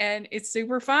of, and it's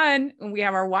super fun. And we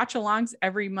have our watch alongs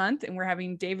every month, and we're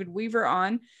having David Weaver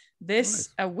on this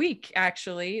a week,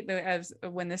 actually, as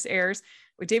when this airs,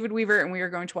 with David Weaver, and we are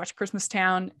going to watch Christmas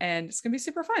Town, and it's going to be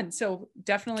super fun. So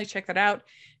definitely check that out,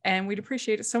 and we'd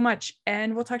appreciate it so much.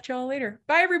 And we'll talk to you all later.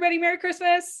 Bye, everybody. Merry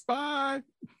Christmas. Bye.